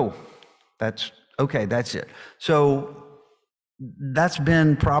 Okay, that's it. So that's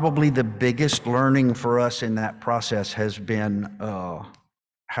been probably the biggest learning for us in that process has been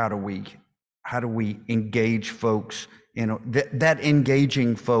how do we engage folks, that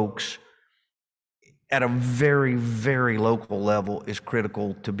engaging folks at a very, very local level is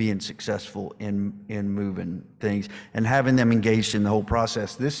critical to being successful in moving things and having them engaged in the whole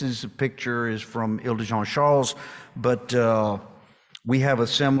process. This is a picture is from Ile-de-Jean-Charles, but we have a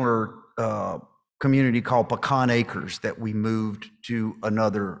similar community called Pecan Acres that we moved to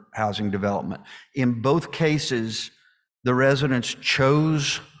another housing development. In both cases, the residents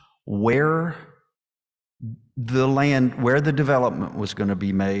chose where the development was going to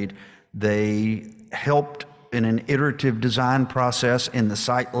be made. They helped in an iterative design process in the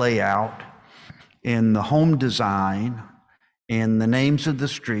site layout, in the home design, in the names of the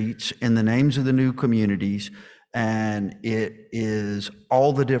streets, in the names of the new communities. And it is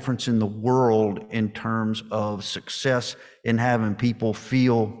all the difference in the world in terms of success in having people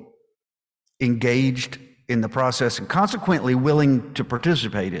feel engaged in the process and consequently willing to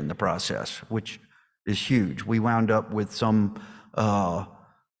participate in the process, which is huge. We wound up with some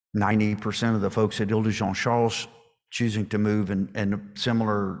 90% of the folks at Ile de Jean Charles choosing to move, and a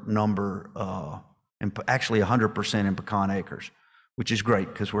similar number, and actually 100% in Pecan Acres, which is great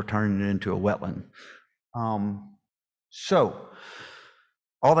because we're turning it into a wetland. So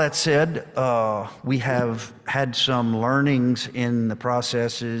all that said, we have had some learnings in the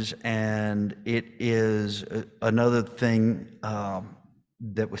processes, and it is another thing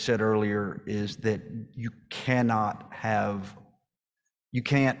that was said earlier is that you can't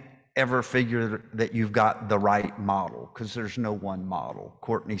ever figure that you've got the right model, because there's no one model.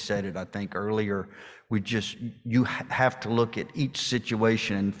 Courtney said it, I think, earlier. You have to look at each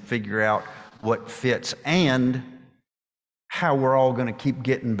situation and figure out what fits and how we're all going to keep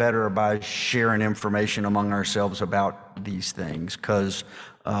getting better by sharing information among ourselves about these things, because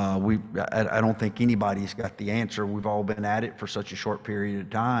I don't think anybody's got the answer. We've all been at it for such a short period of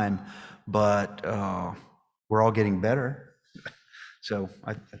time, but we're all getting better. So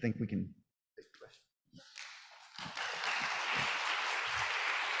I think we can take the question.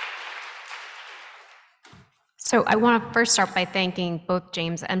 So I want to first start by thanking both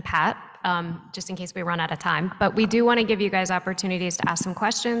James and Pat, just in case we run out of time. But we do want to give you guys opportunities to ask some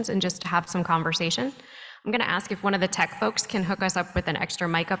questions and just to have some conversation. I'm going to ask if one of the tech folks can hook us up with an extra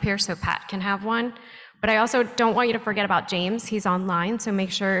mic up here so Pat can have one. But I also don't want you to forget about James. He's online, so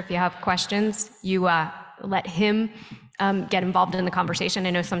make sure if you have questions, you let him get involved in the conversation.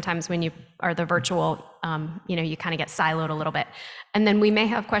 I know sometimes when you are the virtual, you kind of get siloed a little bit. And then we may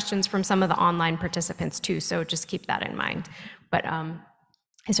have questions from some of the online participants too, so just keep that in mind. But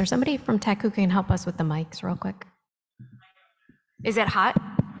is there somebody from tech who can help us with the mics real quick? Is it hot?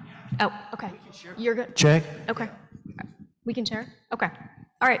 Oh, okay. You're good. Check. Okay. We can share? Okay.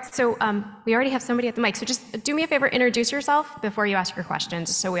 All right, so we already have somebody at the mic, so just do me a favor, introduce yourself before you ask your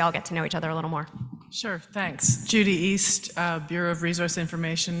questions so we all get to know each other a little more. Sure, thanks. Judy East, Bureau of Resource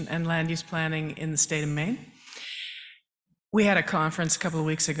Information and Land Use Planning in the state of Maine. We had a conference a couple of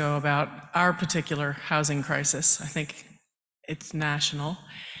weeks ago about our particular housing crisis. I think it's national.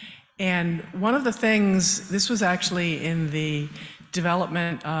 And one of the things, this was actually in the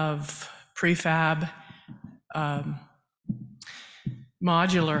development of prefab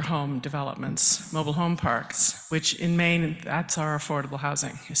modular home developments, mobile home parks, which in Maine, that's our affordable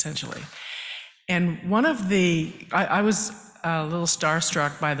housing, essentially. And one of the, I was a little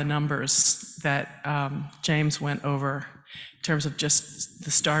starstruck by the numbers that James went over in terms of just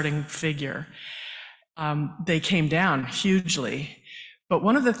the starting figure. They came down hugely. But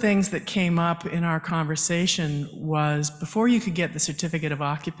one of the things that came up in our conversation was before you could get the certificate of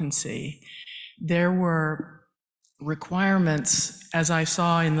occupancy, there were requirements, as I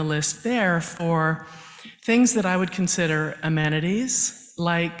saw in the list there, for things that I would consider amenities,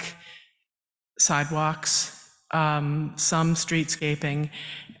 like sidewalks, some streetscaping,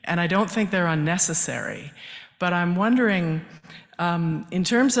 and I don't think they're unnecessary. But I'm wondering, in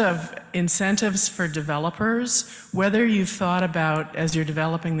terms of incentives for developers, whether you've thought about, as you're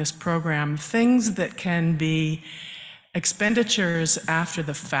developing this program, things that can be expenditures after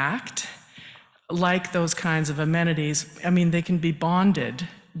the fact, like those kinds of amenities. I mean, they can be bonded,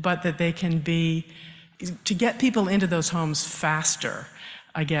 but that they can be, to get people into those homes faster,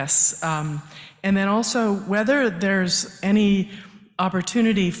 I guess. And then also whether there's any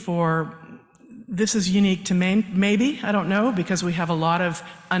opportunity for, this is unique to Maine, maybe, I don't know, because we have a lot of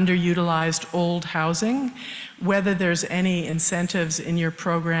underutilized old housing, whether there's any incentives in your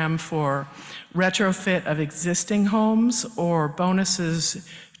program for retrofit of existing homes or bonuses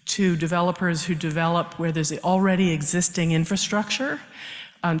to developers who develop where there's already existing infrastructure.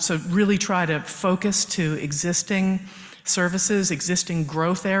 So really try to focus to existing services, existing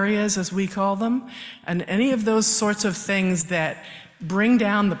growth areas, as we call them, and any of those sorts of things that bring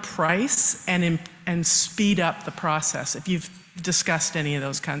down the price and speed up the process, if you've discussed any of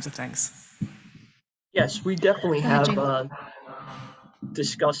those kinds of things. Yes, we definitely have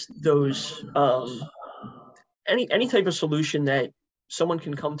discussed those. Any type of solution that someone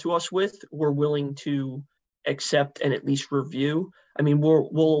can come to us with, we're willing to accept and at least review. I mean, we'll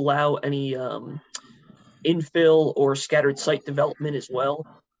allow any infill or scattered site development as well,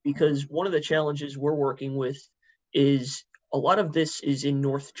 because one of the challenges we're working with is a lot of this is in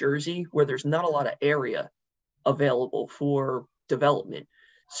North Jersey, where there's not a lot of area available for development.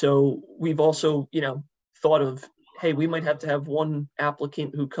 So we've also, thought of, hey, we might have to have one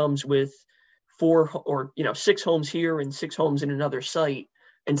applicant who comes with 4 or 6 homes here and 6 homes in another site,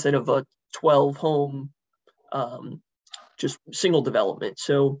 instead of a 12 home just single development.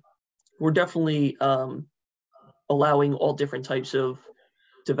 So we're definitely allowing all different types of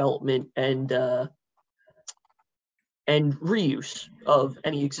development and reuse of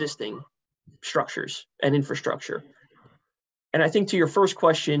any existing structures and infrastructure. And I think to your first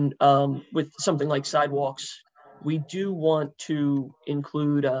question, with something like sidewalks, we do want to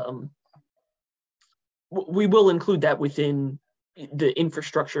include, we will include that within the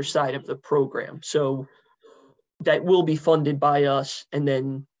infrastructure side of the program. So that will be funded by us, and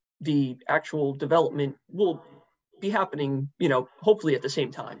then the actual development will be happening, hopefully at the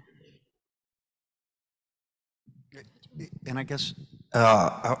same time. And I guess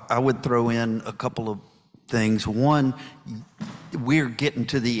I would throw in a couple of things. One, we're getting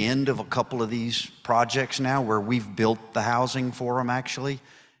to the end of a couple of these projects now where we've built the housing for them, actually,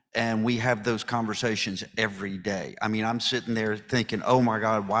 and we have those conversations every day. I mean, I'm sitting there thinking, oh my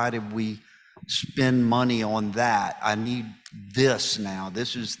God, why did we spend money on that? I need this now.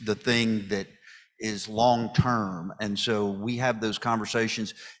 This is the thing that is long-term. And so we have those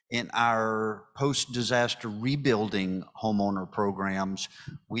conversations in our post-disaster rebuilding homeowner programs.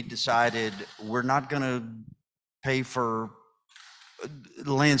 We decided we're not going to pay for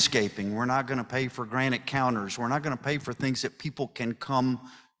landscaping. We're not going to pay for granite counters. We're not going to pay for things that people can come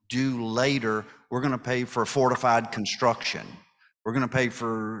do later. We're going to pay for fortified construction. We're going to pay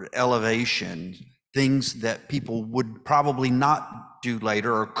for elevation, things that people would probably not do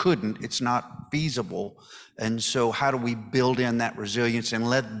later or couldn't. It's not feasible. And so how do we build in that resilience and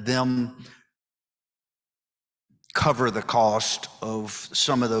let them cover the cost of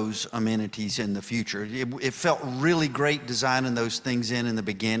some of those amenities in the future? It felt really great designing those things in the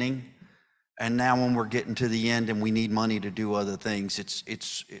beginning. And now when we're getting to the end and we need money to do other things,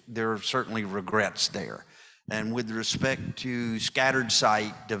 there are certainly regrets there. And with respect to scattered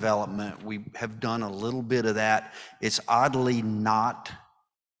site development, we have done a little bit of that. It's oddly not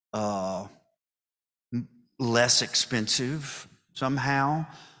less expensive somehow,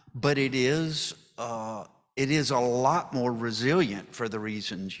 but it is a lot more resilient for the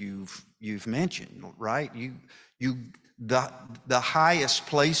reasons you've mentioned, right? The highest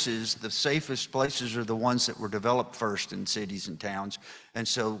places, the safest places are the ones that were developed first in cities and towns. And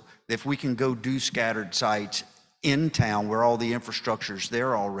so if we can go do scattered sites in town where all the infrastructure's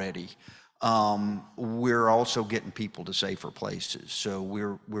there already, we're also getting people to safer places. So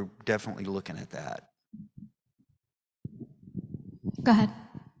we're definitely looking at that. Go ahead.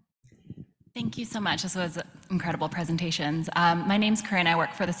 Thank you so much. This was incredible presentations. My name's Corinne. I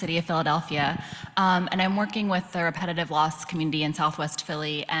work for the city of Philadelphia, and I'm working with the repetitive loss community in Southwest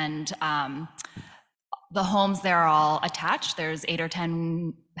Philly, and the homes there are all attached. There's 8 or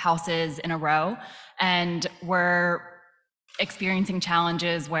 10 houses in a row, and we're experiencing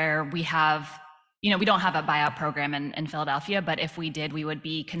challenges where we have, we don't have a buyout program in Philadelphia, but if we did, we would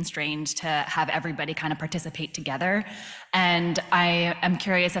be constrained to have everybody kind of participate together. And I am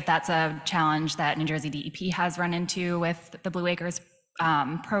curious if that's a challenge that NJDEP has run into with the Blue Acres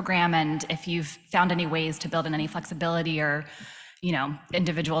program, and if you've found any ways to build in any flexibility or,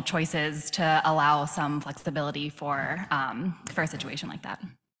 individual choices to allow some flexibility for a situation like that.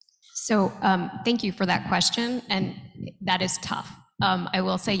 So thank you for that question, and that is tough. I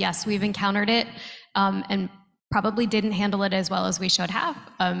will say, yes, we've encountered it and probably didn't handle it as well as we should have.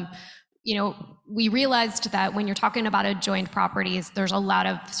 We realized that when you're talking about adjoined properties, there's a lot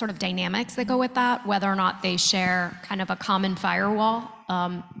of sort of dynamics that go with that, whether or not they share kind of a common firewall.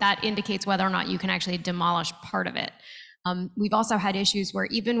 That indicates whether or not you can actually demolish part of it. We've also had issues where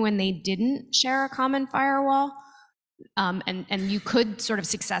even when they didn't share a common firewall, and you could sort of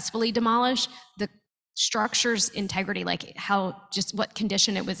successfully demolish, the structure's integrity, like what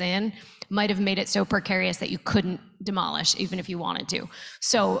condition it was in, might have made it so precarious that you couldn't demolish even if you wanted to.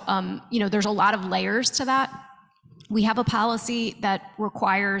 So, there's a lot of layers to that. We have a policy that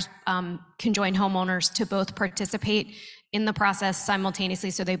requires conjoined homeowners to both participate in the process simultaneously,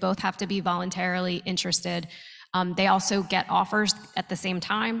 so they both have to be voluntarily interested. They also get offers at the same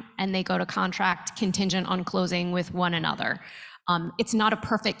time, and they go to contract contingent on closing with one another. It's not a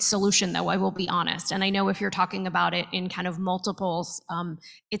perfect solution, though, I will be honest. And I know if you're talking about it in kind of multiples,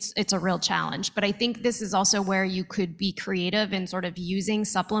 it's a real challenge. But I think this is also where you could be creative in sort of using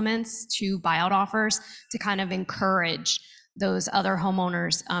supplements to buyout offers to kind of encourage those other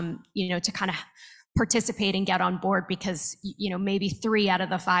homeowners, to kind of participate and get on board, because, maybe 3 out of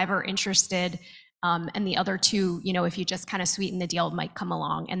the 5 are interested. And the other 2, if you just kind of sweeten the deal, might come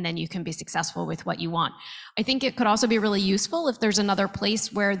along, and then you can be successful with what you want. I think it could also be really useful if there's another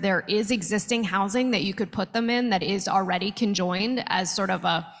place where there is existing housing that you could put them in that is already conjoined as sort of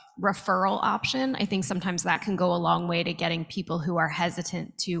a referral option. I think sometimes that can go a long way to getting people who are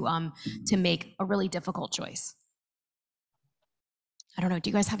hesitant to make a really difficult choice. I don't know, do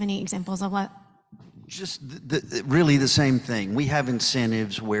you guys have any examples of what? Just really the same thing. We have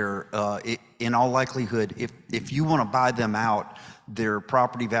incentives where, in all likelihood, if you want to buy them out, their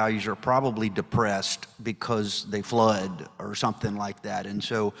property values are probably depressed because they flood or something like that. And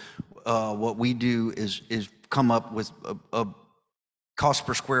so what we do is come up with a cost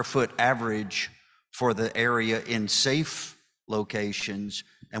per square foot average for the area in safe locations,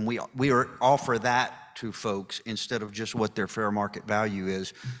 and we offer that to folks instead of just what their fair market value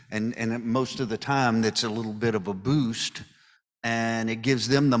is. And most of the time that's a little bit of a boost, and it gives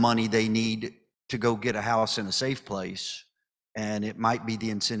them the money they need to go get a house in a safe place. And it might be the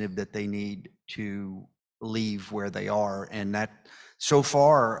incentive that they need to leave where they are. And that, so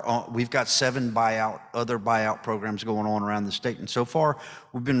far, we've got 7 other buyout programs going on around the state. And so far,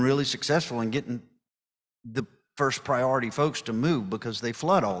 we've been really successful in getting the first priority folks to move, because they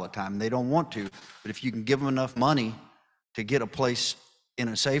flood all the time. They don't want to. But if you can give them enough money to get a place in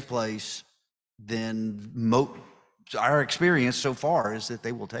a safe place, then our experience so far is that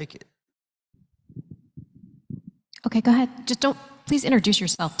they will take it. Okay, go ahead. Just please introduce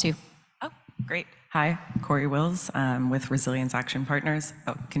yourself too. Oh, great. Hi, Corey Wills with Resilience Action Partners.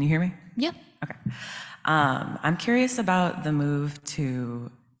 Oh, can you hear me? Yeah. Okay. I'm curious about the move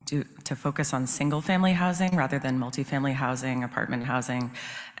to focus on single-family housing rather than multifamily housing, apartment housing,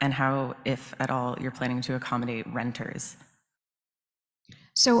 and how, if at all, you're planning to accommodate renters.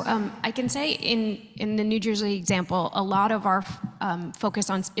 So I can say in the New Jersey example, a lot of our focus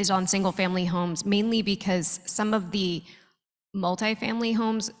is on single-family homes, mainly because some of the multifamily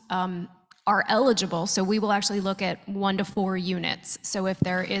homes are eligible. So we will actually look at 1 to 4 units. So if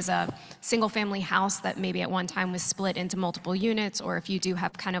there is a single-family house that maybe at one time was split into multiple units, or if you do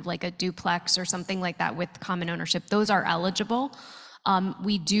have kind of like a duplex or something like that with common ownership, those are eligible.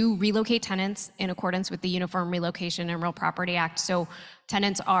 We do relocate tenants in accordance with the Uniform Relocation and Real Property Act. So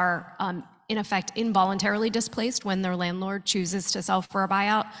tenants are in effect involuntarily displaced when their landlord chooses to sell for a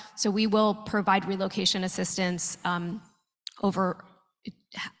buyout. So we will provide relocation assistance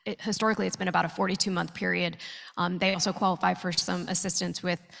historically it's been about a 42-month period. They also qualify for some assistance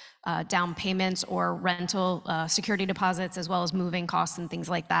with down payments or rental security deposits, as well as moving costs and things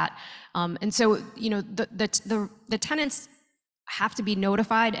like that. And so, the tenants have to be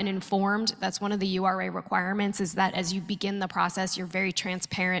notified and informed. That's one of the URA requirements, is that as you begin the process, you're very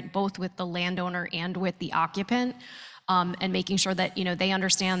transparent both with the landowner and with the occupant, and making sure that they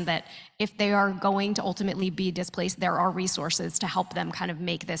understand that if they are going to ultimately be displaced, there are resources to help them kind of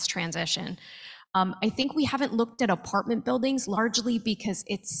make this transition. I think we haven't looked at apartment buildings largely because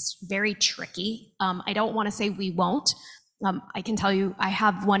it's very tricky. I don't want to say we won't. I can tell you I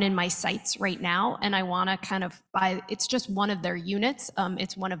have one in my sights right now, and I want to kind of buy, it's just one of their units.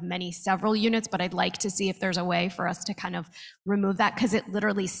 It's one of several units, but I'd like to see if there's a way for us to kind of remove that, because it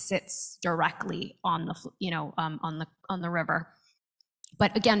literally sits directly on the, on the river.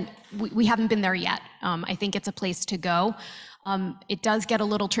 But again, we haven't been there yet. I think it's a place to go. It does get a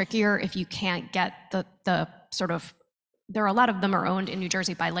little trickier if you can't get the sort of, there are a lot of them are owned in New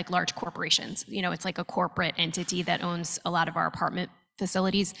Jersey by like large corporations. It's like a corporate entity that owns a lot of our apartment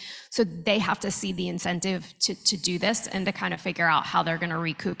facilities. So they have to see the incentive to do this and to kind of figure out how they're going to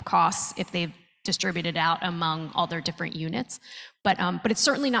recoup costs if they've distributed out among all their different units. But it's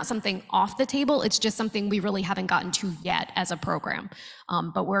certainly not something off the table. It's just something we really haven't gotten to yet as a program.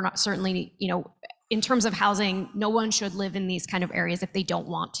 But we're not certainly, in terms of housing, no one should live in these kind of areas if they don't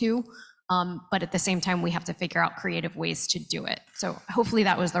want to. But at the same time, we have to figure out creative ways to do it. So hopefully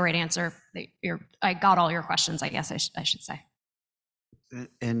that was the right answer. I got all your questions, I guess I should say.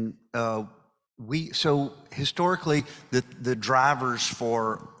 And so historically, the drivers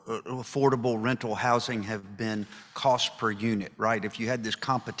for affordable rental housing have been cost per unit, right? If you had this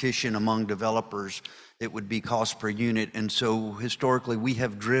competition among developers, it would be cost per unit. And so historically, we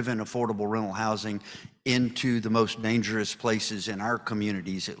have driven affordable rental housing into the most dangerous places in our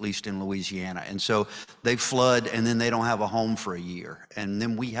communities, at least in Louisiana. And so they flood and then they don't have a home for a year. And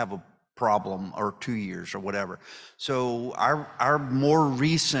then we have a problem, or 2 years or whatever. So our more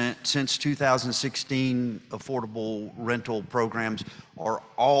recent, since 2016, affordable rental programs are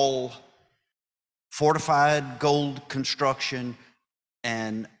all fortified gold construction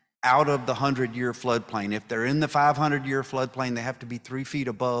and out of the 100-year floodplain. If they're in the 500-year floodplain, they have to be 3 feet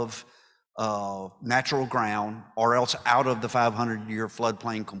above natural ground, or else out of the 500-year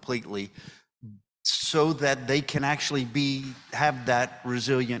floodplain completely, so that they can actually have that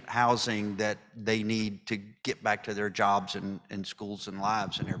resilient housing that they need to get back to their jobs and schools and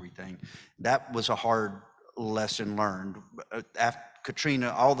lives and everything. That was a hard lesson learned. After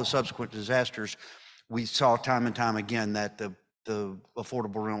Katrina, all the subsequent disasters, we saw time and time again that the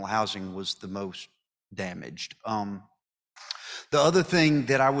affordable rental housing was the most damaged. The other thing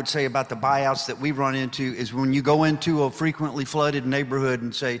that I would say about the buyouts that we run into is when you go into a frequently flooded neighborhood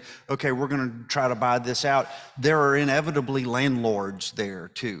and say, okay, we're going to try to buy this out, there are inevitably landlords there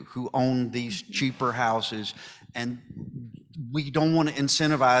too who own these cheaper houses, and we don't want to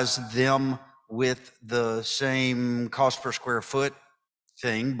incentivize them with the same cost per square foot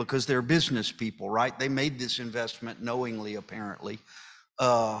thing because they're business people, right? They made this investment knowingly, apparently.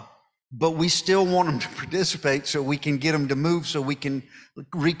 But we still want them to participate so we can get them to move, so we can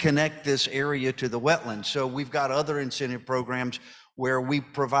reconnect this area to the wetlands. So we've got other incentive programs where we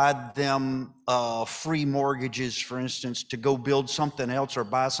provide them free mortgages, for instance, to go build something else or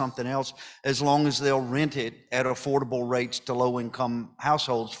buy something else, as long as they'll rent it at affordable rates to low-income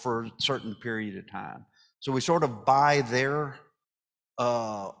households for a certain period of time. So we sort of buy their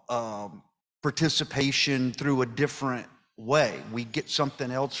participation through a different way. We get something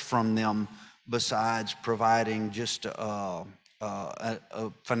else from them besides providing just a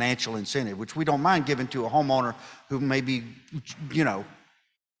financial incentive, which we don't mind giving to a homeowner who maybe, you know,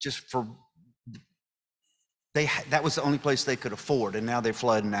 just for that was the only place they could afford, and now they're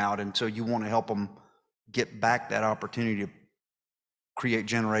flooding out, and so you want to help them get back that opportunity to create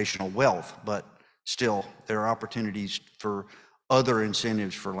generational wealth. But still, there are opportunities for other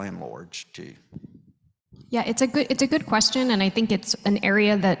incentives for landlords too. Yeah, it's a good question, and I think it's an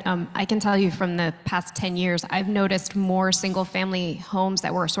area that I can tell you from the past 10 years, I've noticed more single-family homes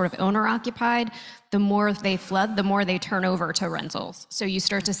that were sort of owner-occupied. The more they flood, the more they turn over to rentals. So you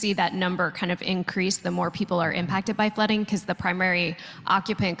start to see that number kind of increase the more people are impacted by flooding, because the primary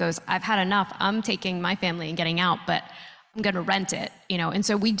occupant goes, I've had enough, I'm taking my family and getting out, but I'm going to rent it, you know. And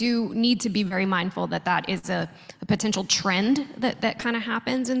so we do need to be very mindful that that is a potential trend that kind of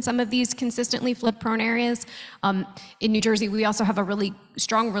happens in some of these consistently flood-prone areas. In New Jersey, we also have a really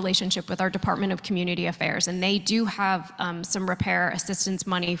strong relationship with our Department of Community Affairs, and they do have some repair assistance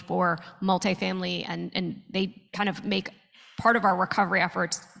money for multifamily, and they kind of make part of our recovery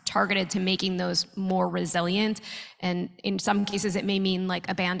efforts targeted to making those more resilient. And in some cases, it may mean like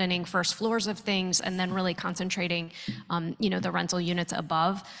abandoning first floors of things and then really concentrating, you know, the rental units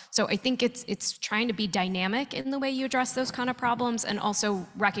above. So I think it's trying to be dynamic in the way you address those kind of problems, and also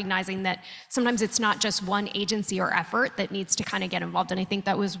recognizing that sometimes it's not just one agency or effort that needs to kind of get involved. And I think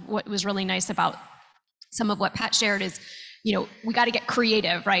that was what was really nice about some of what Pat shared is, you know, we got to get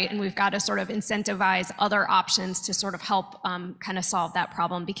creative, right? And we've got to sort of incentivize other options to sort of help kind of solve that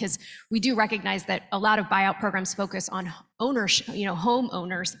problem, because we do recognize that a lot of buyout programs focus on owners, you know,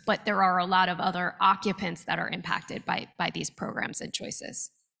 homeowners, but there are a lot of other occupants that are impacted by these programs and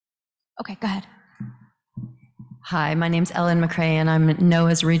choices. Okay, go ahead. Hi, my name's Ellen McCrae, and I'm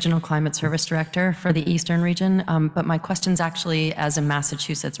NOAA's Regional Climate Service Director for the Eastern region. But my question's actually as a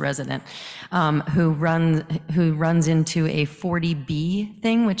Massachusetts resident who runs into a 40B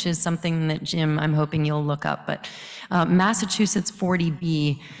thing, which is something that, Jim, I'm hoping you'll look up. But Massachusetts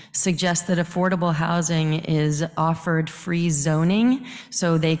 40B suggests that affordable housing is offered free zoning,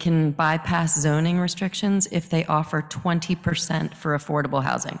 so they can bypass zoning restrictions if they offer 20% for affordable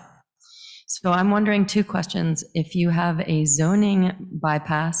housing. So I'm wondering two questions: if you have a zoning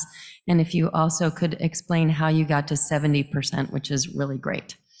bypass, and if you also could explain how you got to 70%, which is really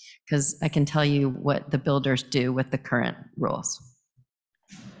great, because I can tell you what the builders do with the current rules.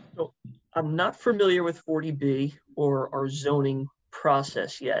 So I'm not familiar with 40B or our zoning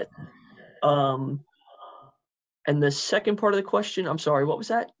process yet. And the second part of the question, I'm sorry, what was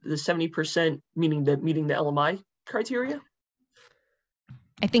that? The 70% meaning that meeting the LMI criteria?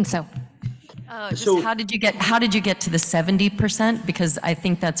 I think so. So how did you get to the 70%? Because I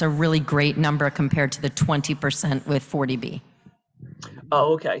think that's a really great number compared to the 20% with 40B.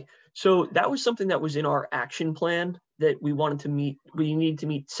 Oh, okay. So that was something that was in our action plan that we wanted to meet. We need to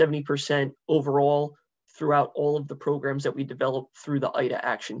meet 70% overall throughout all of the programs that we developed through the IDA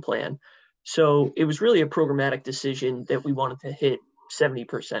action plan. So it was really a programmatic decision that we wanted to hit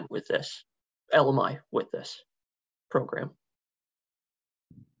 70% with this LMI with this program.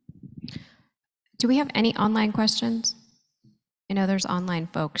 Do we have any online questions? I know there's online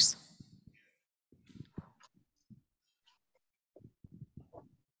folks.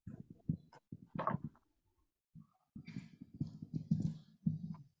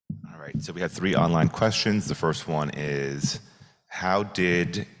 All right, so we have 3 online questions. The first one is, how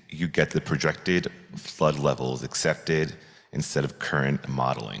did you get the projected flood levels accepted instead of current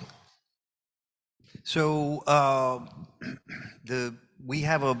modeling? So we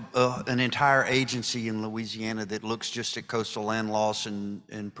have an entire agency in Louisiana that looks just at coastal land loss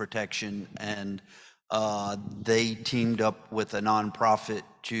and protection, and they teamed up with a nonprofit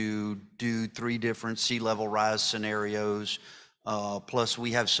to do 3 different sea level rise scenarios. Plus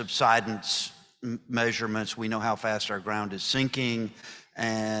we have subsidence measurements. We know how fast our ground is sinking.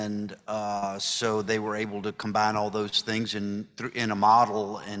 And so they were able to combine all those things in a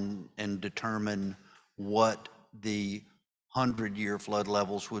model and determine what the 100-year flood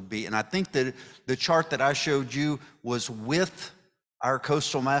levels would be. And I think that the chart that I showed you was with our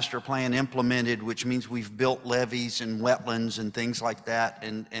coastal master plan implemented, which means we've built levees and wetlands and things like that,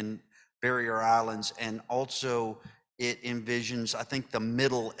 and barrier islands. And also it envisions, I think, the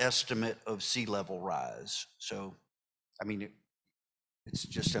middle estimate of sea level rise. So, I mean, it's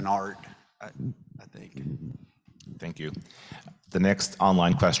just an art, I think. Thank you. The next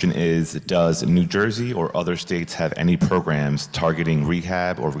online question is, does New Jersey or other states have any programs targeting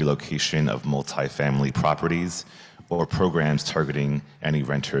rehab or relocation of multifamily properties, or programs targeting any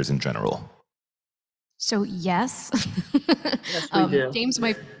renters in general? So yes. Yes, we do. James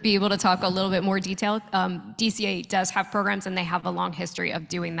might be able to talk a little bit more detail. DCA does have programs, and they have a long history of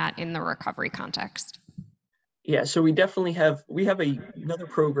doing that in the recovery context. Yeah, so we definitely have, another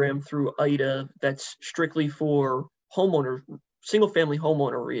program through IDA that's strictly for homeowner, single family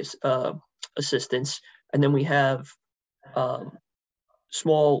homeowner assistance. And then we have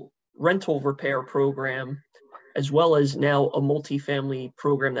small rental repair program, as well as now a multifamily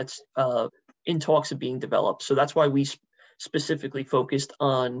program that's in talks of being developed. So that's why we specifically focused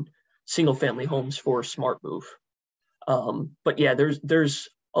on single family homes for Smart Move. But yeah, there's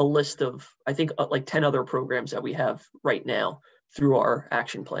a list of, I think, like 10 other programs that we have right now through our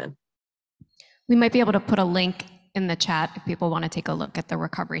action plan. We might be able to put a link in the chat if people want to take a look at the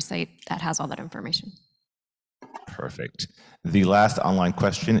recovery site that has all that information. Perfect. The last online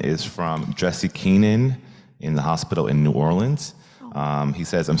question is from Jesse Keenan in the hospital in New Orleans. He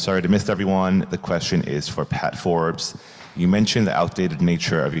says, I'm sorry to miss everyone. The question is for Pat Forbes. You mentioned the outdated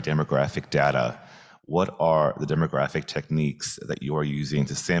nature of your demographic data. What are the demographic techniques that you are using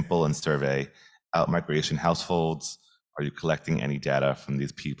to sample and survey out-migration households? Are you collecting any data from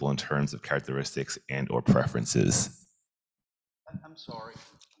these people in terms of characteristics and or preferences? I'm sorry.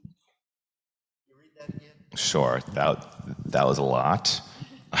 You read that again? Sure, that was a lot.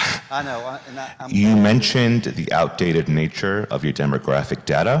 I know. You mentioned the outdated nature of your demographic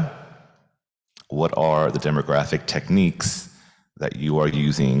data. What are the demographic techniques that you are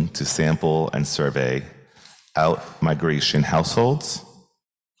using to sample and survey out-migration households?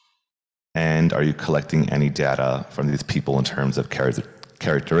 And are you collecting any data from these people in terms of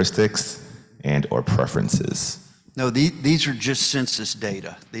characteristics and or preferences? No, these are just census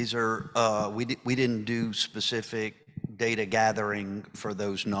data. These are, we didn't do specific data gathering for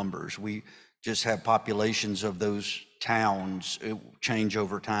those numbers. We just have populations of those towns change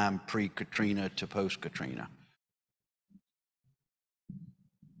over time, pre-Katrina to post-Katrina.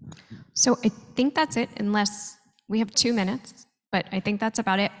 So I think that's it, unless we have 2 minutes, but I think that's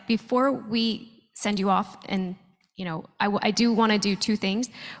about it. Before we send you off, and I do want to do 2 things.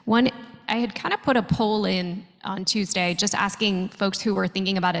 One, I had kind of put a poll in on Tuesday, just asking folks who were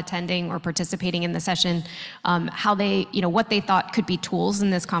thinking about attending or participating in the session, how they, what they thought could be tools in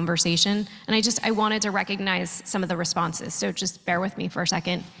this conversation. And I wanted to recognize some of the responses. So just bear with me for a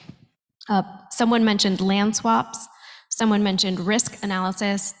second. Someone mentioned land swaps. Someone mentioned risk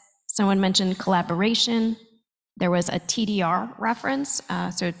analysis. Someone mentioned collaboration. There was a TDR reference,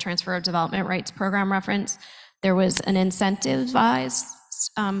 so Transfer of Development Rights Program reference. There was an incentivized,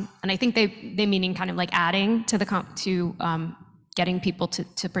 and I think they meaning kind of like adding to the getting people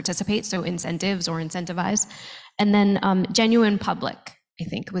to participate, so incentives or incentivize. And then genuine public, I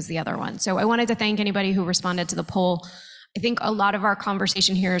think, was the other one. So I wanted to thank anybody who responded to the poll. I think a lot of our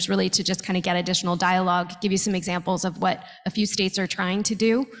conversation here is really to just kind of get additional dialogue, give you some examples of what a few states are trying to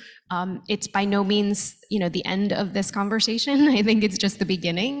do. It's by no means, the end of this conversation. I think it's just the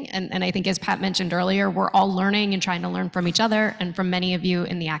beginning. And I think, as Pat mentioned earlier, we're all learning and trying to learn from each other and from many of you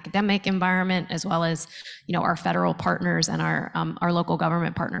in the academic environment, as well as, our federal partners and our local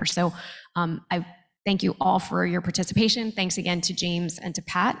government partners. So I thank you all for your participation. Thanks again to James and to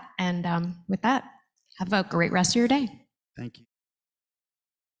Pat. And with that, have a great rest of your day. Thank you.